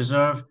speed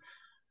reserve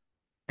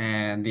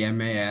and the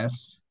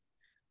MAS,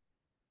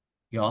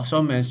 you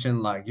also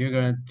mentioned like you're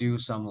gonna do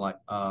some like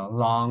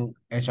long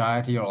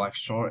HIIT or like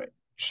short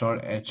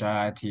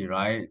HIIT,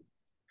 right?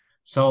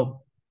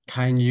 So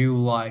can you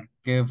like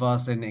give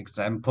us an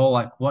example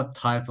like what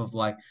type of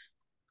like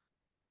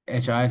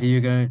HIIT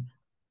you're gonna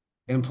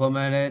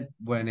implement it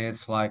when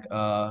it's like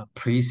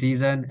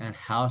preseason and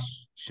how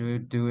should we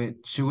do it?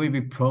 Should we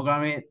be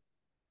programming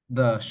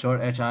the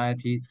short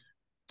HIIT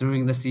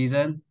during the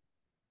season?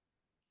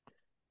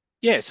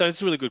 Yeah, so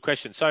it's a really good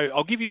question. So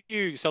I'll give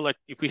you, so like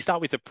if we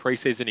start with the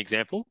preseason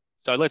example,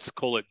 so let's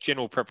call it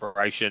general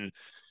preparation.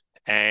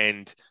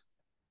 And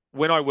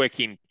when I work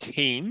in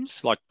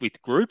teams, like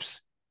with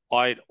groups,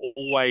 I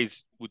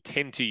always would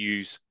tend to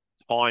use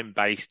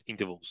time-based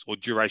intervals or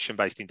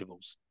duration-based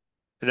intervals.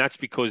 And that's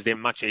because they're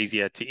much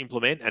easier to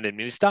implement and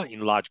administer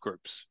in large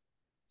groups.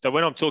 So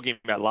when I'm talking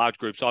about large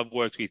groups, I've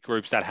worked with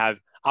groups that have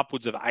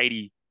upwards of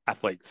 80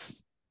 athletes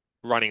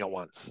running at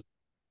once.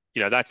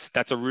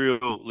 That's a real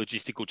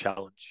logistical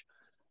challenge.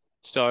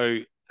 So,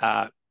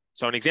 uh,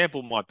 so an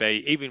example might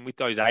be even with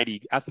those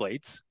 80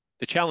 athletes,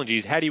 the challenge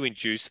is how do you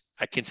induce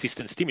a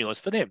consistent stimulus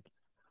for them?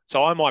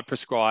 So I might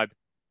prescribe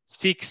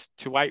 6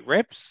 to 8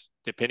 reps,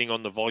 depending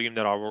on the volume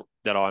that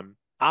I'm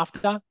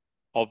after,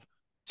 of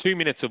 2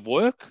 minutes of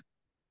work.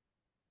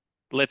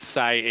 Let's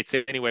say it's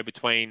anywhere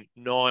between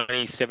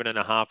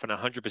 97.5 and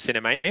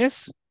 100%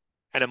 MAS,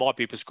 and it might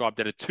be prescribed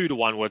at a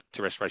 2-to-1 work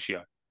to rest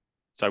ratio.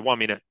 So 1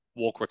 minute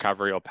walk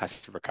recovery or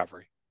passive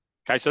recovery.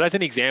 Okay, so that's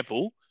an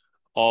example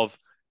of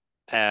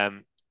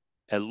um,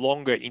 a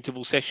longer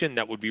interval session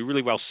that would be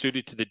really well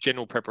suited to the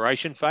general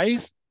preparation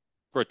phase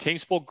for a team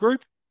sport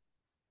group.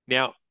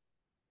 Now,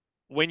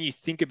 when you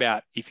think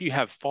about if you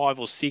have 5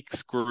 or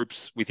 6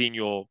 groups within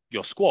your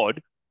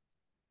squad,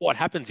 what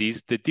happens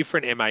is the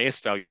different MAS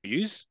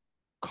values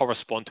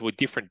correspond to a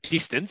different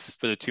distance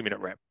for the 2-minute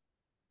rep.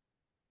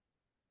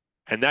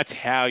 And that's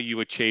how you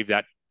achieve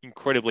that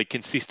incredibly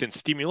consistent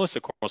stimulus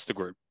across the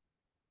group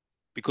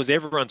because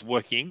everyone's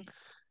working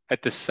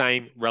at the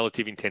same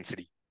relative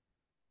intensity.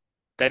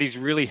 That is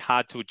really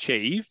hard to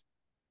achieve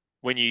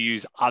when you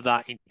use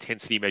other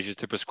intensity measures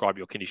to prescribe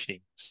your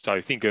conditioning.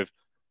 So think of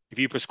if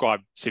you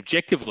prescribe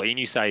subjectively and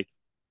you say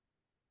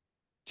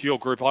to your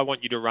group, I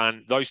want you to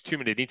run those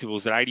 2-minute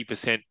intervals at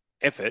 80%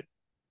 effort,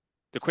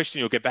 the question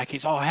you'll get back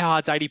is, oh, how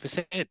hard's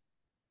 80%?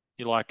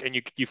 You're like, and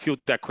you field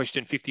that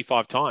question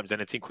 55 times,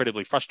 and it's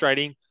incredibly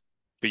frustrating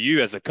for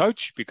you as a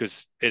coach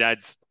because it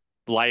adds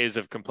layers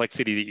of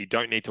complexity that you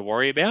don't need to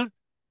worry about.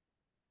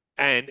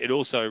 And it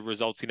also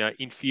results in an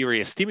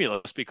inferior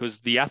stimulus because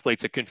the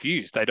athletes are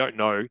confused. They don't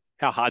know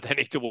how hard they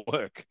need to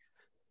work.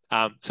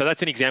 So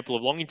that's an example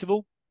of long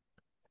interval.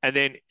 And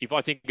then if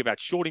I think about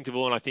short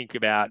interval and I think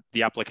about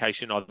the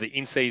application of the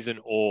in-season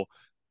or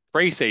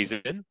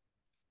pre-season,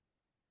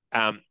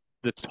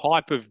 the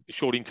type of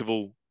short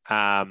interval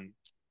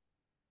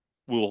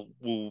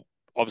will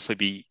obviously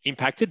be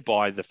impacted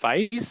by the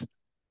phase.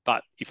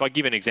 But if I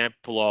give an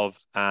example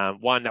of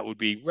one that would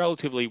be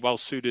relatively well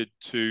suited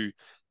to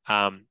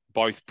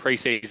both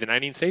pre-season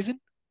and in-season.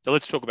 So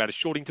let's talk about a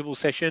short interval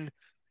session.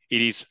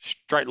 It is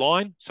straight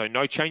line, so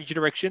no change in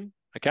direction.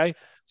 Okay,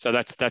 so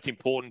that's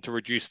important to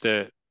reduce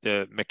the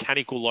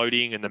mechanical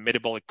loading and the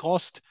metabolic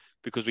cost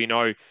because we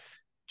know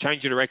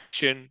change in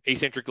direction,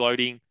 eccentric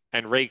loading,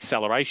 and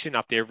reacceleration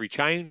after every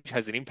change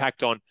has an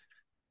impact on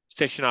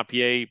session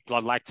RPE,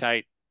 blood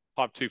lactate,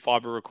 type 2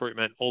 fiber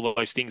recruitment, all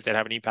those things that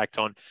have an impact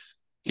on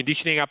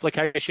conditioning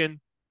application.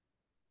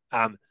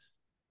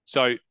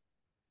 So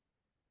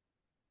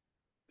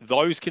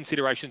those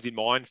considerations in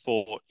mind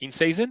for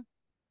in-season.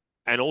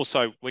 And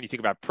also when you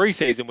think about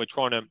pre-season, we're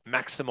trying to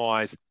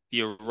maximize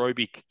the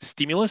aerobic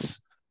stimulus,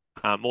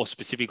 more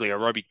specifically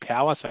aerobic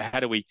power. So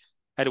how do we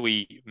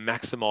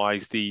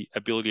maximize the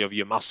ability of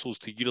your muscles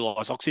to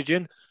utilize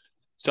oxygen?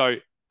 So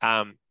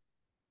I'll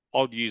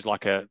use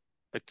like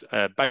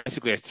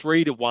basically a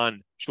 3-to-1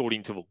 short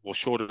interval or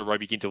short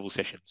aerobic interval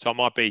session. So it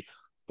might be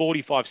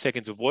 45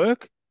 seconds of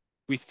work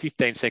with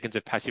 15 seconds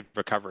of passive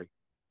recovery.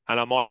 And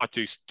I might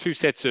do 2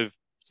 sets of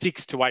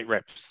 6 to 8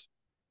 reps,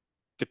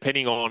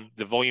 depending on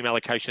the volume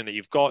allocation that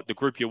you've got, the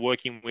group you're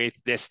working with,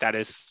 their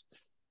status.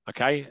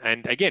 Okay.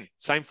 And again,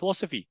 same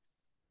philosophy.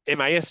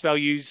 MAS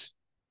values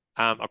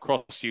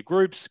across your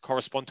groups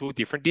correspond to a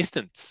different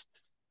distance.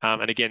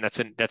 And again,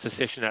 that's a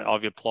session that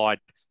I've applied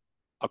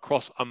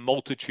across a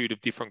multitude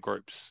of different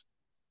groups.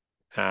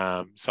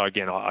 So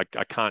again, I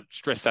can't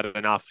stress that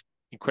enough.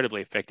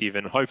 incredibly effective.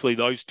 And hopefully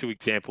those two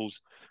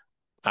examples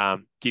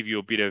give you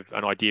a bit of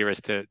an idea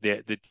as to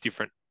the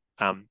different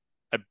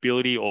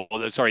ability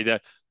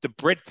the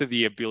breadth of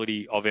the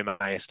ability of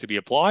MAS to be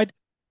applied.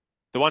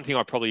 The one thing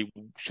I probably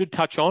should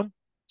touch on,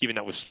 given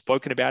that we've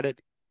spoken about it,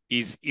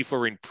 is if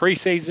we're in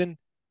pre-season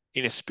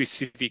in a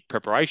specific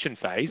preparation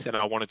phase and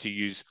I wanted to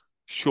use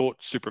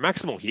short super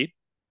maximal hit,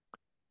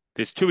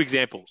 there's two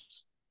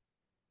examples.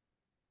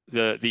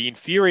 The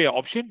inferior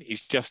option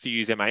is just to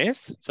use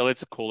MAS. So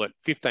let's call it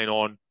 15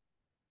 on,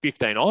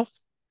 15 off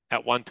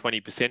at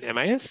 120%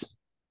 MAS.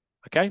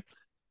 Okay.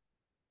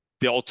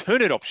 The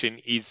alternate option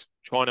is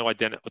trying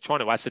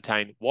to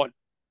ascertain what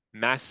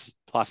mass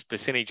plus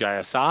percentage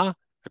ASR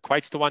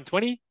equates to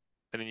 120,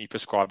 and then you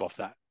prescribe off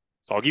that.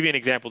 So I'll give you an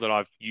example that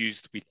I've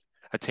used with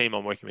a team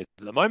I'm working with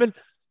at the moment.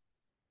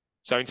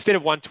 So instead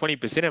of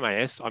 120%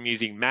 MAS, I'm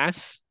using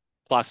mass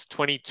plus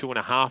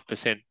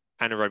 22.5%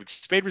 anaerobic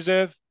speed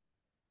reserve,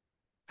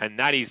 and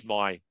that is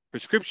my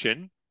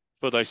prescription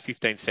for those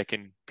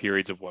 15-second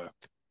periods of work.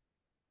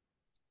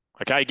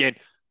 Okay, again,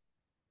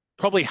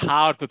 probably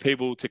hard for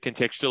people to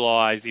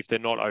contextualize if they're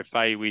not au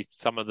fait with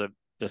some of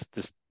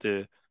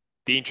the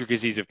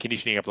intricacies of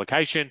conditioning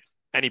application,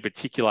 and in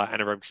particular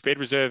anaerobic speed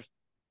reserve.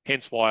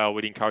 Hence why I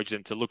would encourage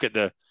them to look at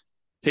the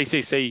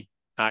TCC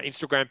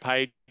Instagram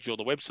page or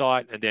the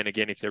website. And then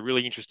again, if they're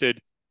really interested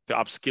for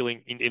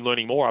upskilling in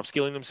learning more,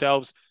 upskilling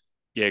themselves,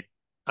 yeah,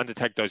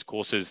 undertake those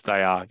courses.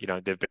 They are,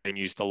 they've been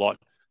used a lot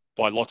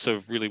by lots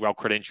of really well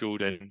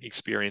credentialed and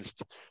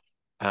experienced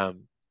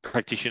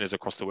practitioners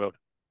across the world.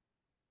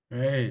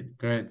 Great,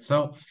 great.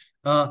 So,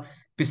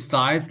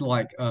 besides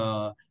like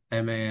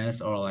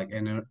MAS or like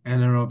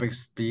anaerobic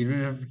speed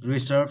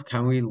reserve,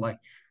 can we like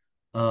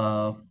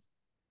uh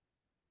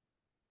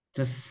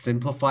just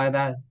simplify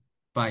that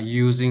by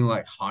using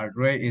like heart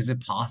rate? Is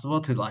it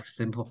possible to like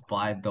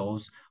simplify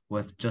those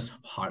with just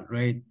heart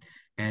rate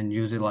and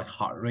use it like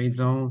heart rate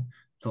zone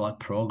to like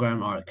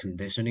program our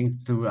conditioning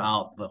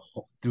throughout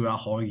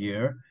whole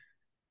year?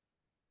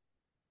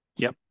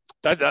 Yep.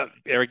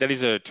 Eric, that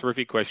is a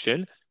terrific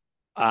question.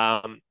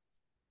 Um,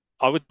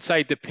 I would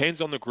say it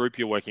depends on the group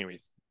you're working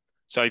with.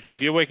 So if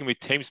you're working with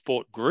team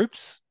sport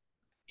groups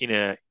in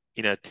a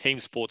team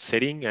sport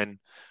setting and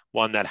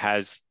one that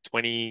has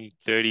 20,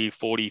 30,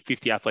 40,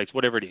 50 athletes,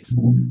 whatever it is,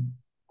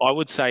 I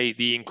would say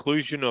the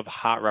inclusion of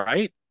heart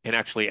rate can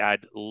actually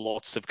add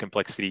lots of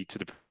complexity to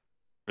the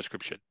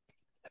prescription.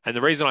 And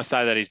the reason I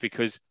say that is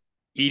because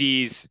it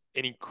is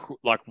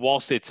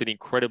whilst it's an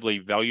incredibly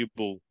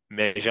valuable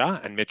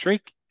measure and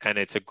metric, and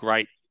it's a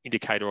great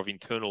indicator of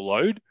internal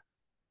load,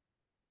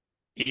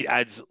 it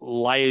adds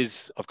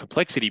layers of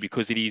complexity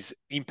because it is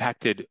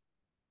impacted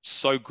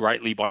so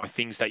greatly by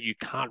things that you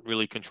can't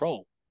really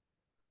control.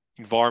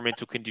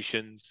 Environmental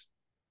conditions,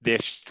 their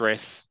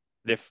stress,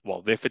 their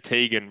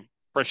fatigue and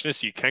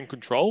freshness you can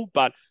control,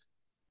 but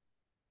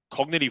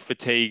cognitive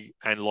fatigue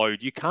and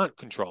load you can't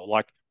control.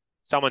 Like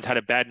someone's had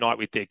a bad night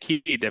with their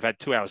kid, they've had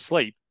 2 hours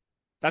sleep,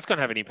 that's going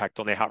to have an impact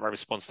on their heart rate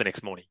response the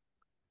next morning.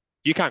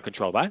 You can't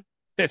control that.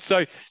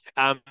 So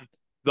um,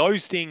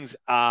 those things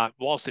are,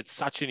 whilst it's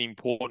such an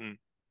important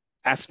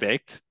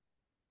aspect,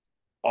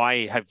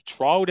 I have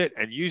trialed it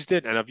and used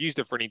it, and I've used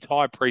it for an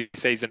entire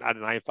preseason at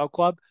an AFL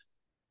club.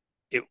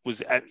 It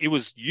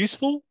was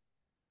useful,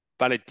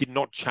 but it did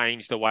not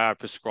change the way I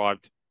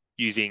prescribed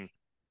using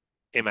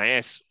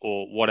MAS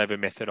or whatever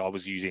method I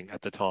was using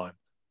at the time.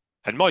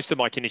 And most of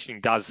my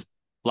conditioning does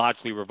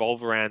largely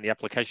revolve around the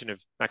application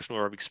of maximal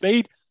aerobic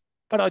speed,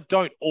 but I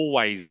don't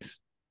always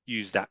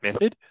use that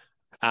method.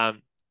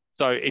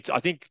 So I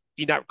think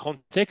in that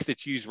context,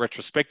 it's used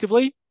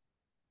retrospectively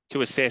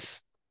to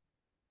assess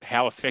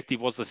how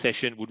effective was the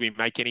session, would we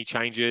make any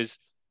changes?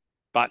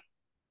 But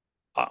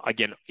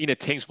again, in a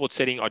team sport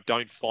setting, I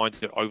don't find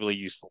it overly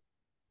useful.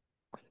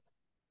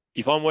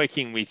 If I'm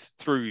working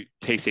through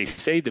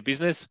TCC, the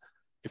business,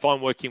 if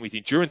I'm working with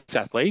endurance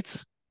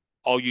athletes,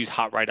 I'll use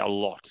heart rate a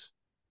lot.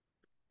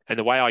 And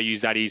the way I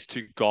use that is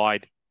to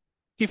guide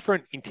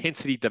different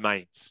intensity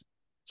domains.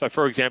 So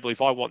for example,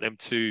 if I want them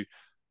to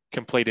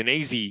complete an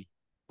easy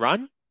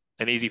run,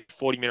 an easy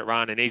 40-minute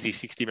run, an easy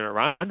 60-minute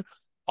run,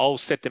 I'll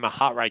set them a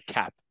heart rate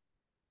cap.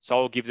 So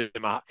I'll give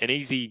them an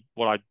easy,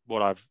 what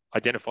I've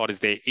identified as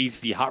their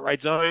easy heart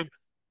rate zone.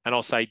 And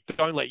I'll say,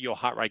 don't let your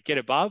heart rate get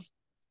above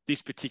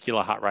this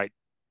particular heart rate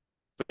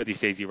for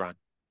this easy run.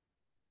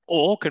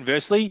 Or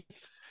conversely,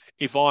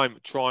 if I'm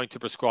trying to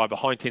prescribe a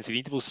high intensity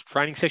interval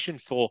training session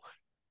for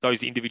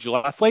those individual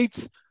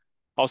athletes,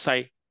 I'll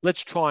say,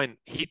 let's try and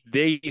hit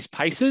these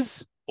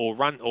paces or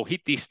run or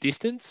hit this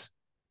distance.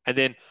 And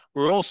then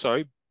we're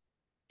also,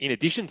 in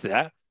addition to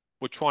that,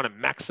 we're trying to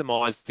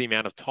maximize the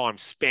amount of time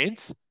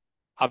spent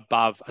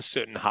above a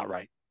certain heart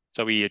rate.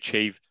 So we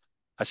achieve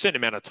a certain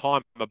amount of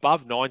time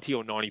above 90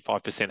 or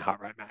 95% heart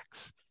rate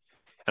max.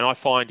 And I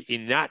find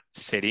in that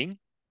setting,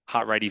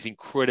 heart rate is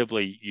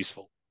incredibly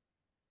useful.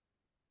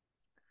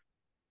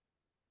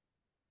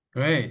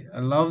 Great. I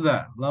love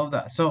that. Love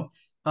that. So,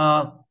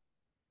 uh,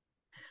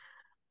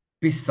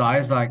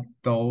 besides like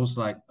those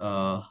like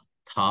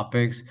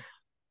topics,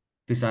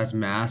 besides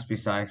mass,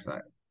 besides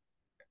like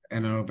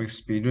anaerobic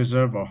speed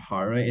reserve or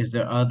heart rate, is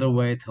there other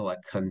way to like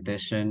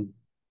condition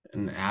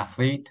an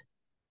athlete?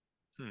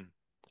 Hmm.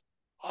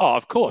 Oh,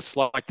 of course.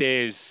 Like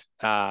there's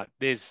a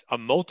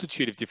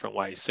multitude of different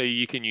ways. So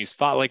you can use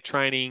fartlek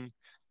training.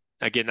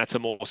 Again, that's a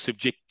more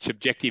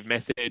subjective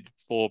method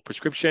for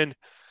prescription.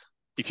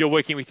 If you're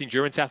working with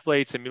endurance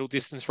athletes and middle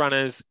distance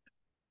runners,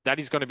 that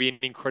is going to be an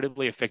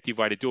incredibly effective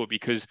way to do it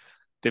because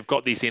they've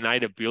got this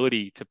innate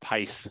ability to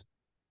pace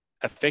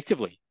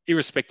effectively,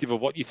 irrespective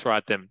of what you throw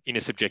at them in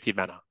a subjective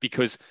manner,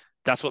 because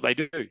that's what they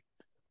do.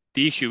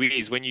 The issue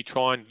is when you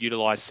try and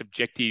utilize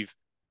subjective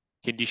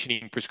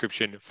conditioning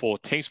prescription for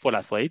team sport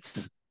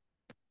athletes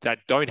that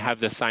don't have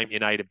the same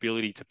innate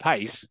ability to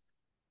pace,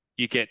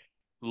 you get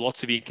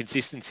lots of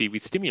inconsistency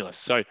with stimulus.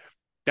 So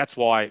that's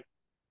why,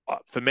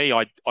 for me,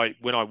 I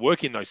when I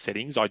work in those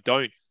settings, I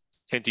don't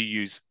tend to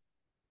use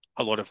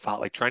a lot of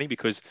fartlek training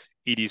because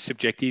it is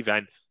subjective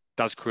and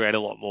does create a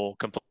lot more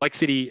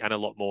complexity and a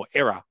lot more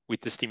error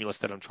with the stimulus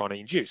that I'm trying to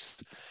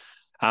induce.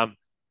 Um,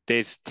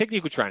 there's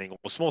technical training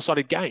or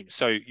small-sided games.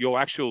 So your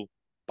actual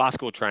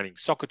basketball training,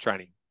 soccer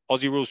training,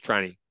 Aussie rules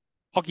training,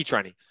 hockey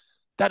training,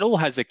 that all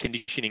has a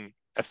conditioning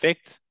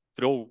effect.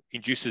 It all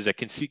induces a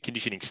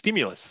conditioning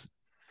stimulus.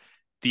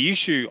 The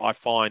issue I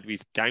find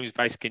with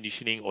games-based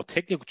conditioning or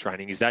technical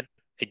training is that,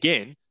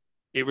 again,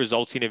 it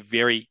results in a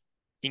very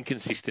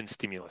inconsistent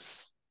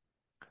stimulus.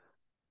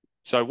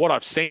 So what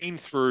I've seen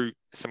through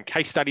some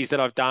case studies that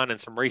I've done and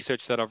some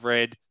research that I've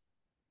read,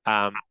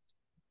 um,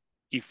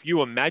 if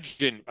you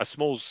imagine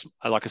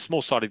like a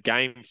small-sided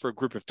game for a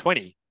group of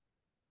 20,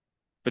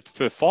 but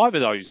for 5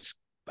 of those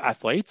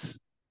athletes,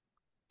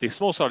 the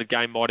small-sided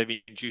game might have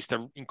induced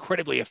an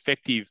incredibly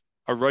effective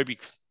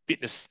aerobic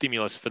fitness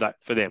stimulus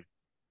for them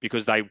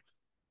because they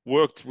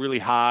worked really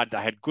hard,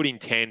 they had good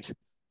intent,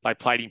 they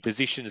played in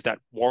positions that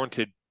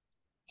warranted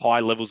high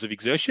levels of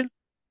exertion.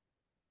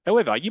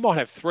 However, you might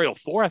have 3 or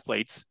 4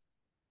 athletes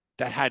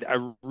that had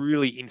a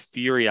really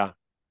inferior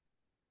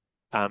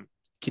um,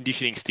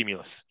 conditioning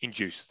stimulus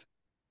induced.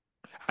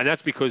 And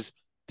that's because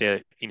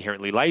they're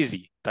inherently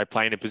lazy. They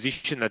play in a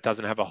position that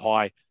doesn't have a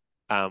high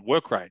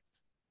work rate.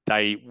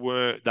 They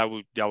were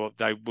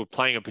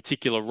playing a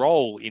particular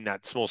role in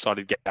that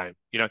small-sided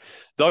game.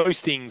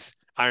 Those things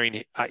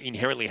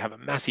inherently have a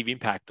massive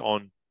impact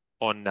on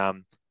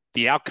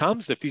the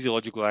outcomes, the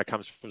physiological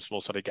outcomes from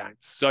small-sided games.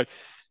 So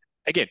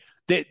again,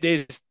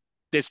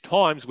 there's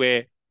times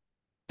where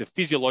the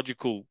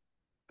physiological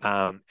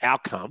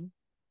outcome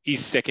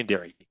is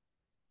secondary.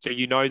 So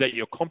you know that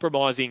you're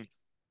compromising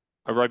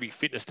aerobic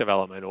fitness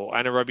development or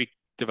anaerobic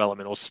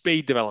development or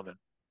speed development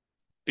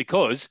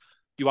because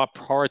you are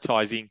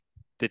prioritizing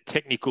the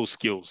technical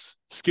skills,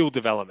 skill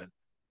development,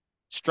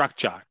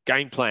 structure,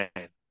 game plan.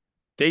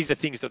 These are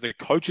things that the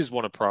coaches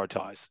want to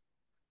prioritize.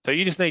 So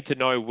you just need to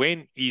know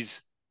when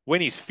is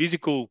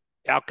physical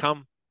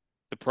outcome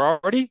the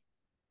priority,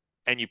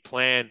 and you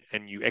plan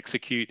and you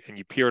execute and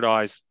you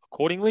periodize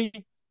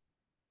accordingly.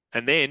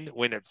 And then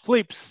when it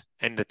flips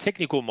and the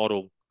technical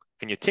model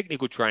and your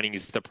technical training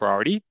is the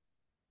priority,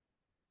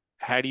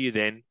 how do you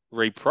then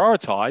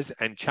reprioritize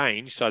and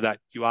change so that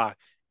you are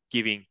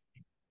giving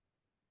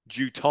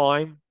due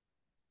time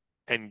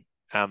and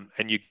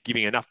you're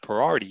giving enough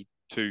priority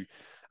to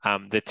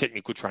the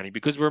technical training?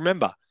 Because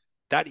remember,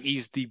 that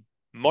is the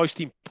most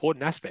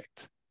important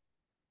aspect.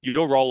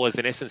 Your role as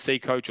an S&C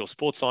coach or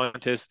sports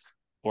scientist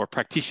or a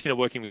practitioner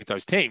working with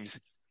those teams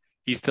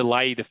is to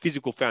lay the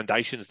physical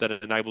foundations that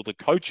enable the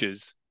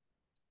coaches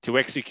to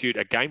execute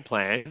a game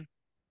plan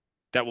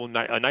that will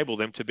enable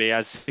them to be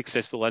as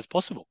successful as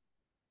possible.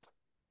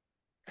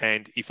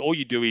 And if all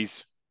you do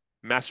is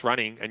mass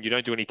running and you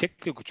don't do any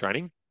technical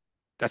training,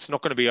 that's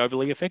not going to be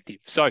overly effective.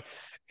 So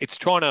it's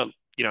trying to,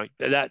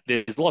 that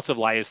there's lots of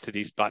layers to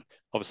this, but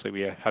obviously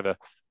we have a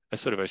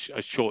sort of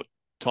a short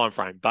time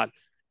frame. But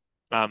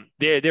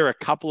there are a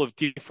couple of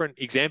different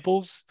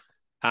examples.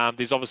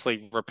 There's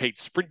obviously repeat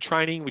sprint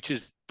training, which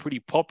is pretty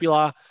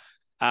popular.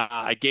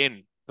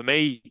 Again, for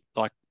me,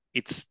 like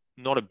it's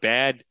not a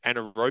bad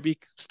anaerobic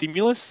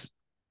stimulus,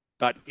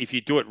 but if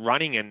you do it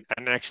running and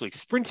actually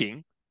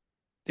sprinting,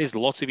 there's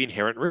lots of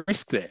inherent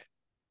risk there.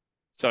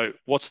 So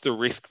what's the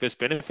risk versus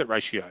benefit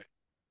ratio?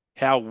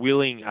 How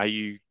willing are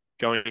you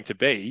going to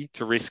be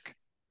to risk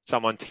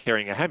someone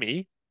tearing a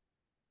hammy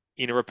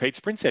in a repeat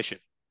sprint session?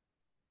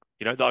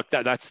 Like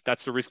that's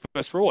the risk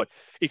versus reward.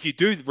 If you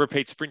do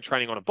repeat sprint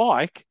training on a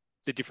bike,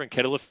 it's a different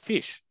kettle of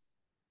fish.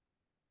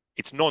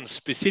 It's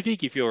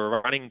non-specific if you're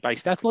a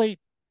running-based athlete,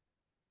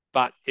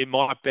 but it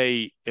might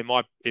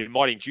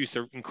induce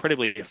an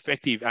incredibly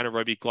effective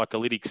anaerobic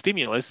glycolytic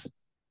stimulus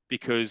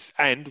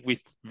and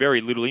with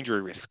very little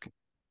injury risk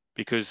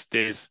because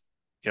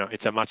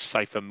it's a much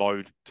safer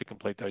mode to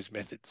complete those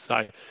methods.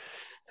 So,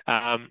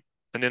 and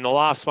then the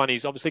last one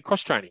is obviously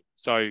cross training.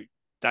 So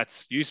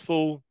that's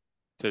useful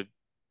to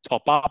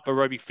top up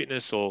aerobic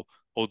fitness or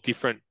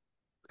different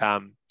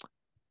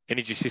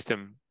energy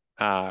system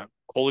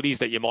qualities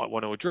that you might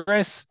want to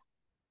address.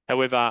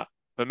 However,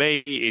 for me,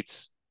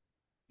 it's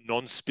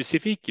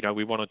non-specific.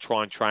 We want to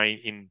try and train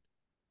in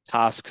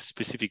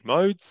task-specific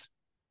modes.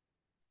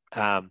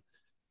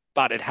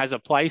 but it has a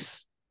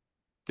place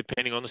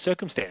depending on the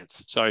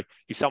circumstance. So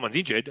if someone's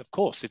injured, of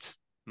course, it's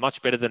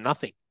much better than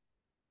nothing.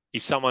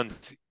 If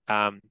someone's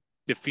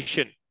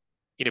deficient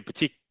in a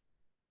particular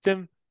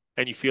system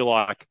and you feel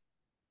like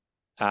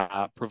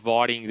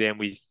providing them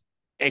with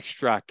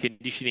extra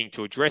conditioning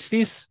to address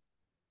this,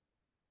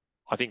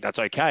 I think that's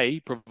okay,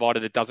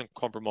 provided it doesn't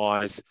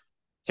compromise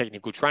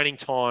technical training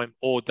time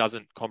or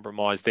doesn't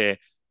compromise their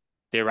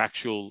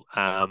actual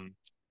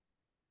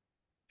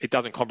it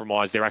doesn't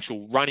compromise their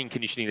actual running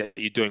conditioning that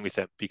you're doing with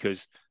them,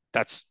 because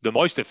that's the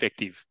most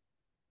effective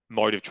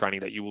mode of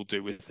training that you will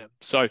do with them.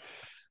 So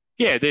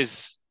yeah,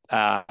 there's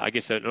I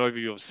guess an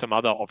overview of some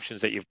other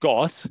options that you've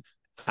got.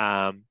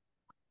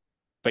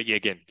 But yeah,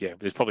 again, yeah,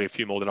 there's probably a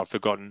few more that I've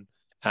forgotten,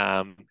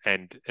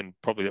 and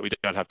probably that we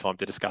don't have time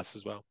to discuss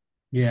as well.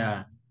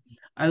 Yeah,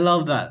 I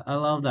love that. I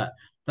love that.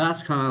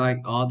 That's kind of like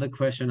all the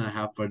question I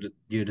have for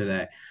you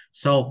today.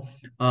 So,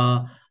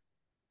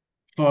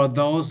 for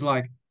those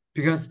like,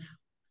 because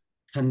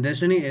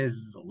conditioning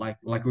is like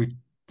we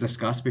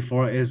discussed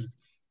before, is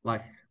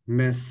like I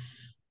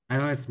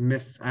know it's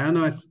I don't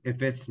know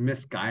if it's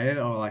misguided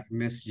or like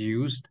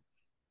misused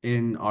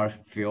in our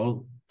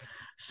field.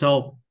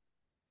 So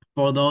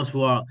for those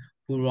who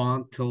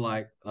want to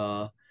like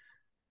uh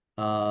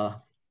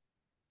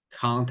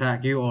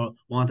contact you or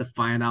want to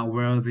find out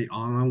where the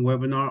online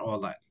webinar or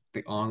like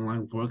the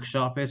online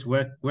workshop is,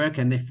 where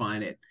can they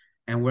find it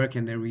and where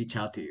can they reach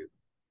out to you?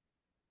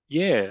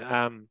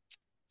 Yeah.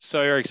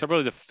 So Eric, so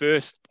probably the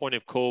first point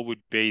of call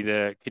would be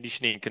the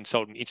conditioning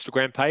consultant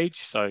Instagram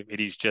page. So it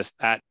is just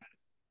at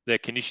the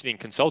conditioning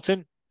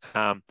consultant.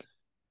 Um,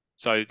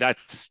 so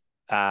that's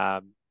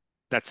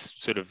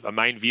sort of a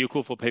main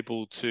vehicle for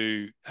people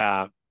to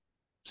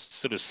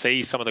sort of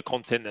see some of the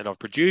content that I've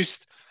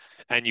produced.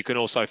 And you can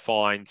also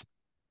find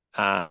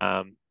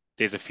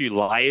there's a few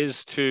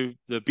layers to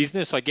the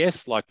business, I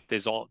guess. Like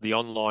there's the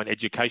online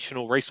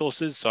educational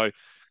resources. So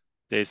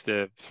there's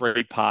the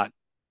 3-part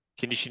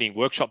conditioning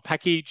workshop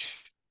package.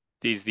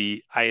 There's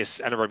the AS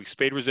anaerobic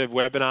speed reserve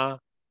webinar,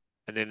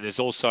 and then there's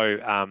also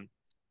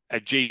a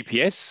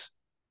GPS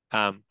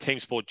team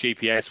sport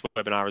GPS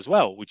webinar as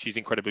well, which is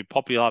incredibly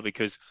popular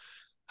because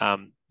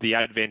the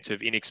advent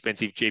of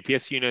inexpensive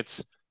GPS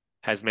units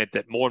has meant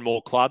that more and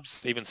more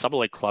clubs, even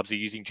sub-elite clubs, are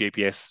using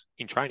GPS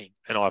in training.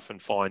 And I often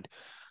find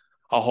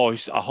a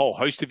whole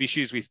host of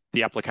issues with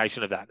the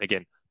application of that.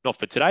 Again, not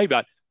for today,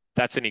 but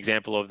that's an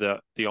example of the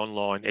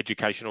online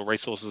educational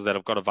resources that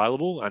I've got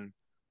available and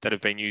that have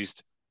been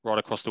used right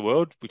across the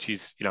world, which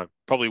is,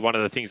 probably one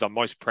of the things I'm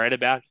most proud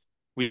about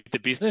with the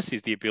business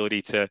is the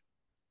ability to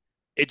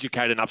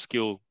educate and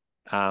upskill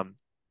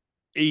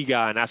eager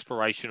and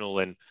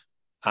aspirational and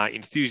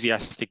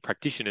enthusiastic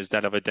practitioners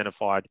that have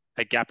identified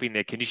a gap in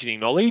their conditioning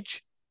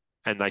knowledge,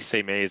 and they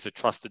see me as a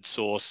trusted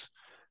source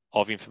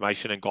of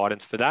information and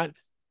guidance for that.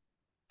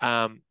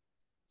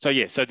 So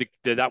yeah, so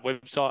that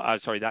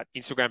website, that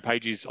Instagram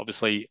page is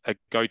obviously a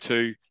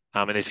go-to,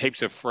 and there's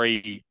heaps of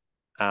free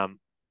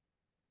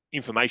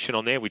information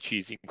on there, which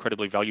is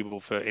incredibly valuable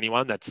for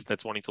anyone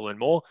that's wanting to learn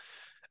more.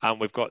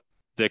 We've got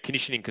the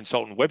conditioning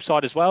consultant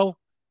website as well.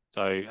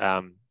 So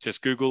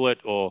just Google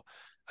it, or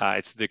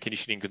it's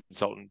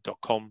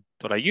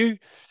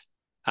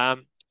theconditioningconsultant.com.au.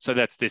 So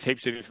there's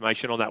heaps of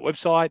information on that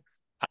website.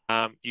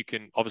 You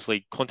can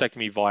obviously contact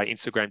me via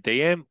Instagram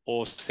DM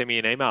or send me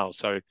an email.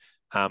 So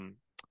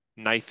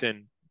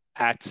Nathan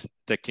at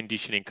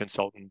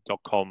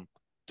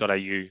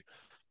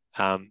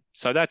theconditioningconsultant.com.au.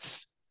 So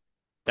that's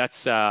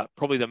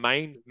probably the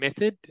main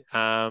method.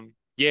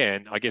 Yeah,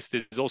 and I guess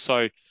there's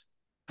also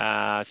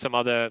some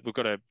other. We've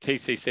got a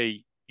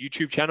TCC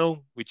YouTube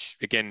channel, which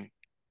again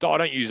I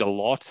don't use a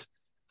lot.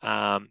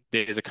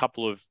 There's a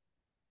couple of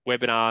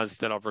webinars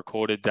that I've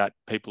recorded that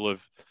people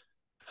have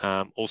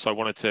also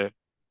wanted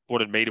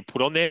me to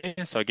put on there.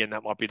 So again,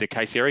 that might be the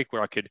case, Eric,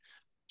 where I could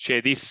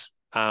share this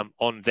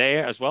on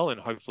there as well, and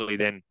hopefully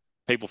then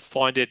people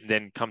find it and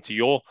then come to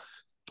your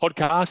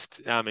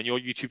podcast and your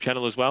YouTube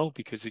channel as well,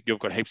 because you've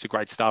got heaps of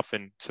great stuff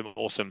and some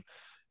awesome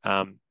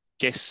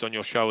guests on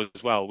your show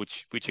as well,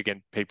 which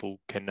again people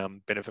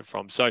can benefit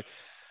from. So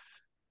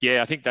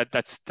yeah, I think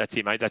that's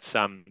it, mate. That's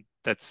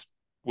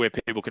where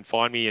people can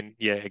find me. And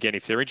yeah, again,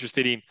 if they're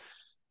interested in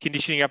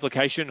conditioning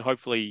application,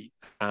 hopefully,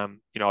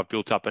 I've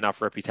built up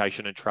enough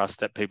reputation and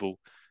trust that people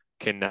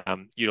can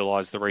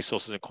utilize the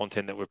resources and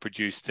content that we've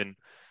produced, and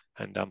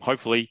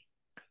hopefully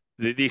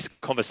this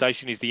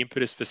conversation is the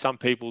impetus for some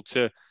people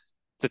to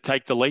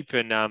take the leap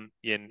and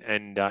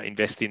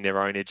invest in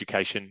their own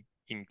education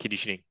in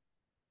conditioning.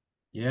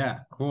 Yeah,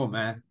 cool,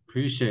 man.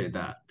 Appreciate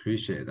that.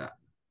 Appreciate that.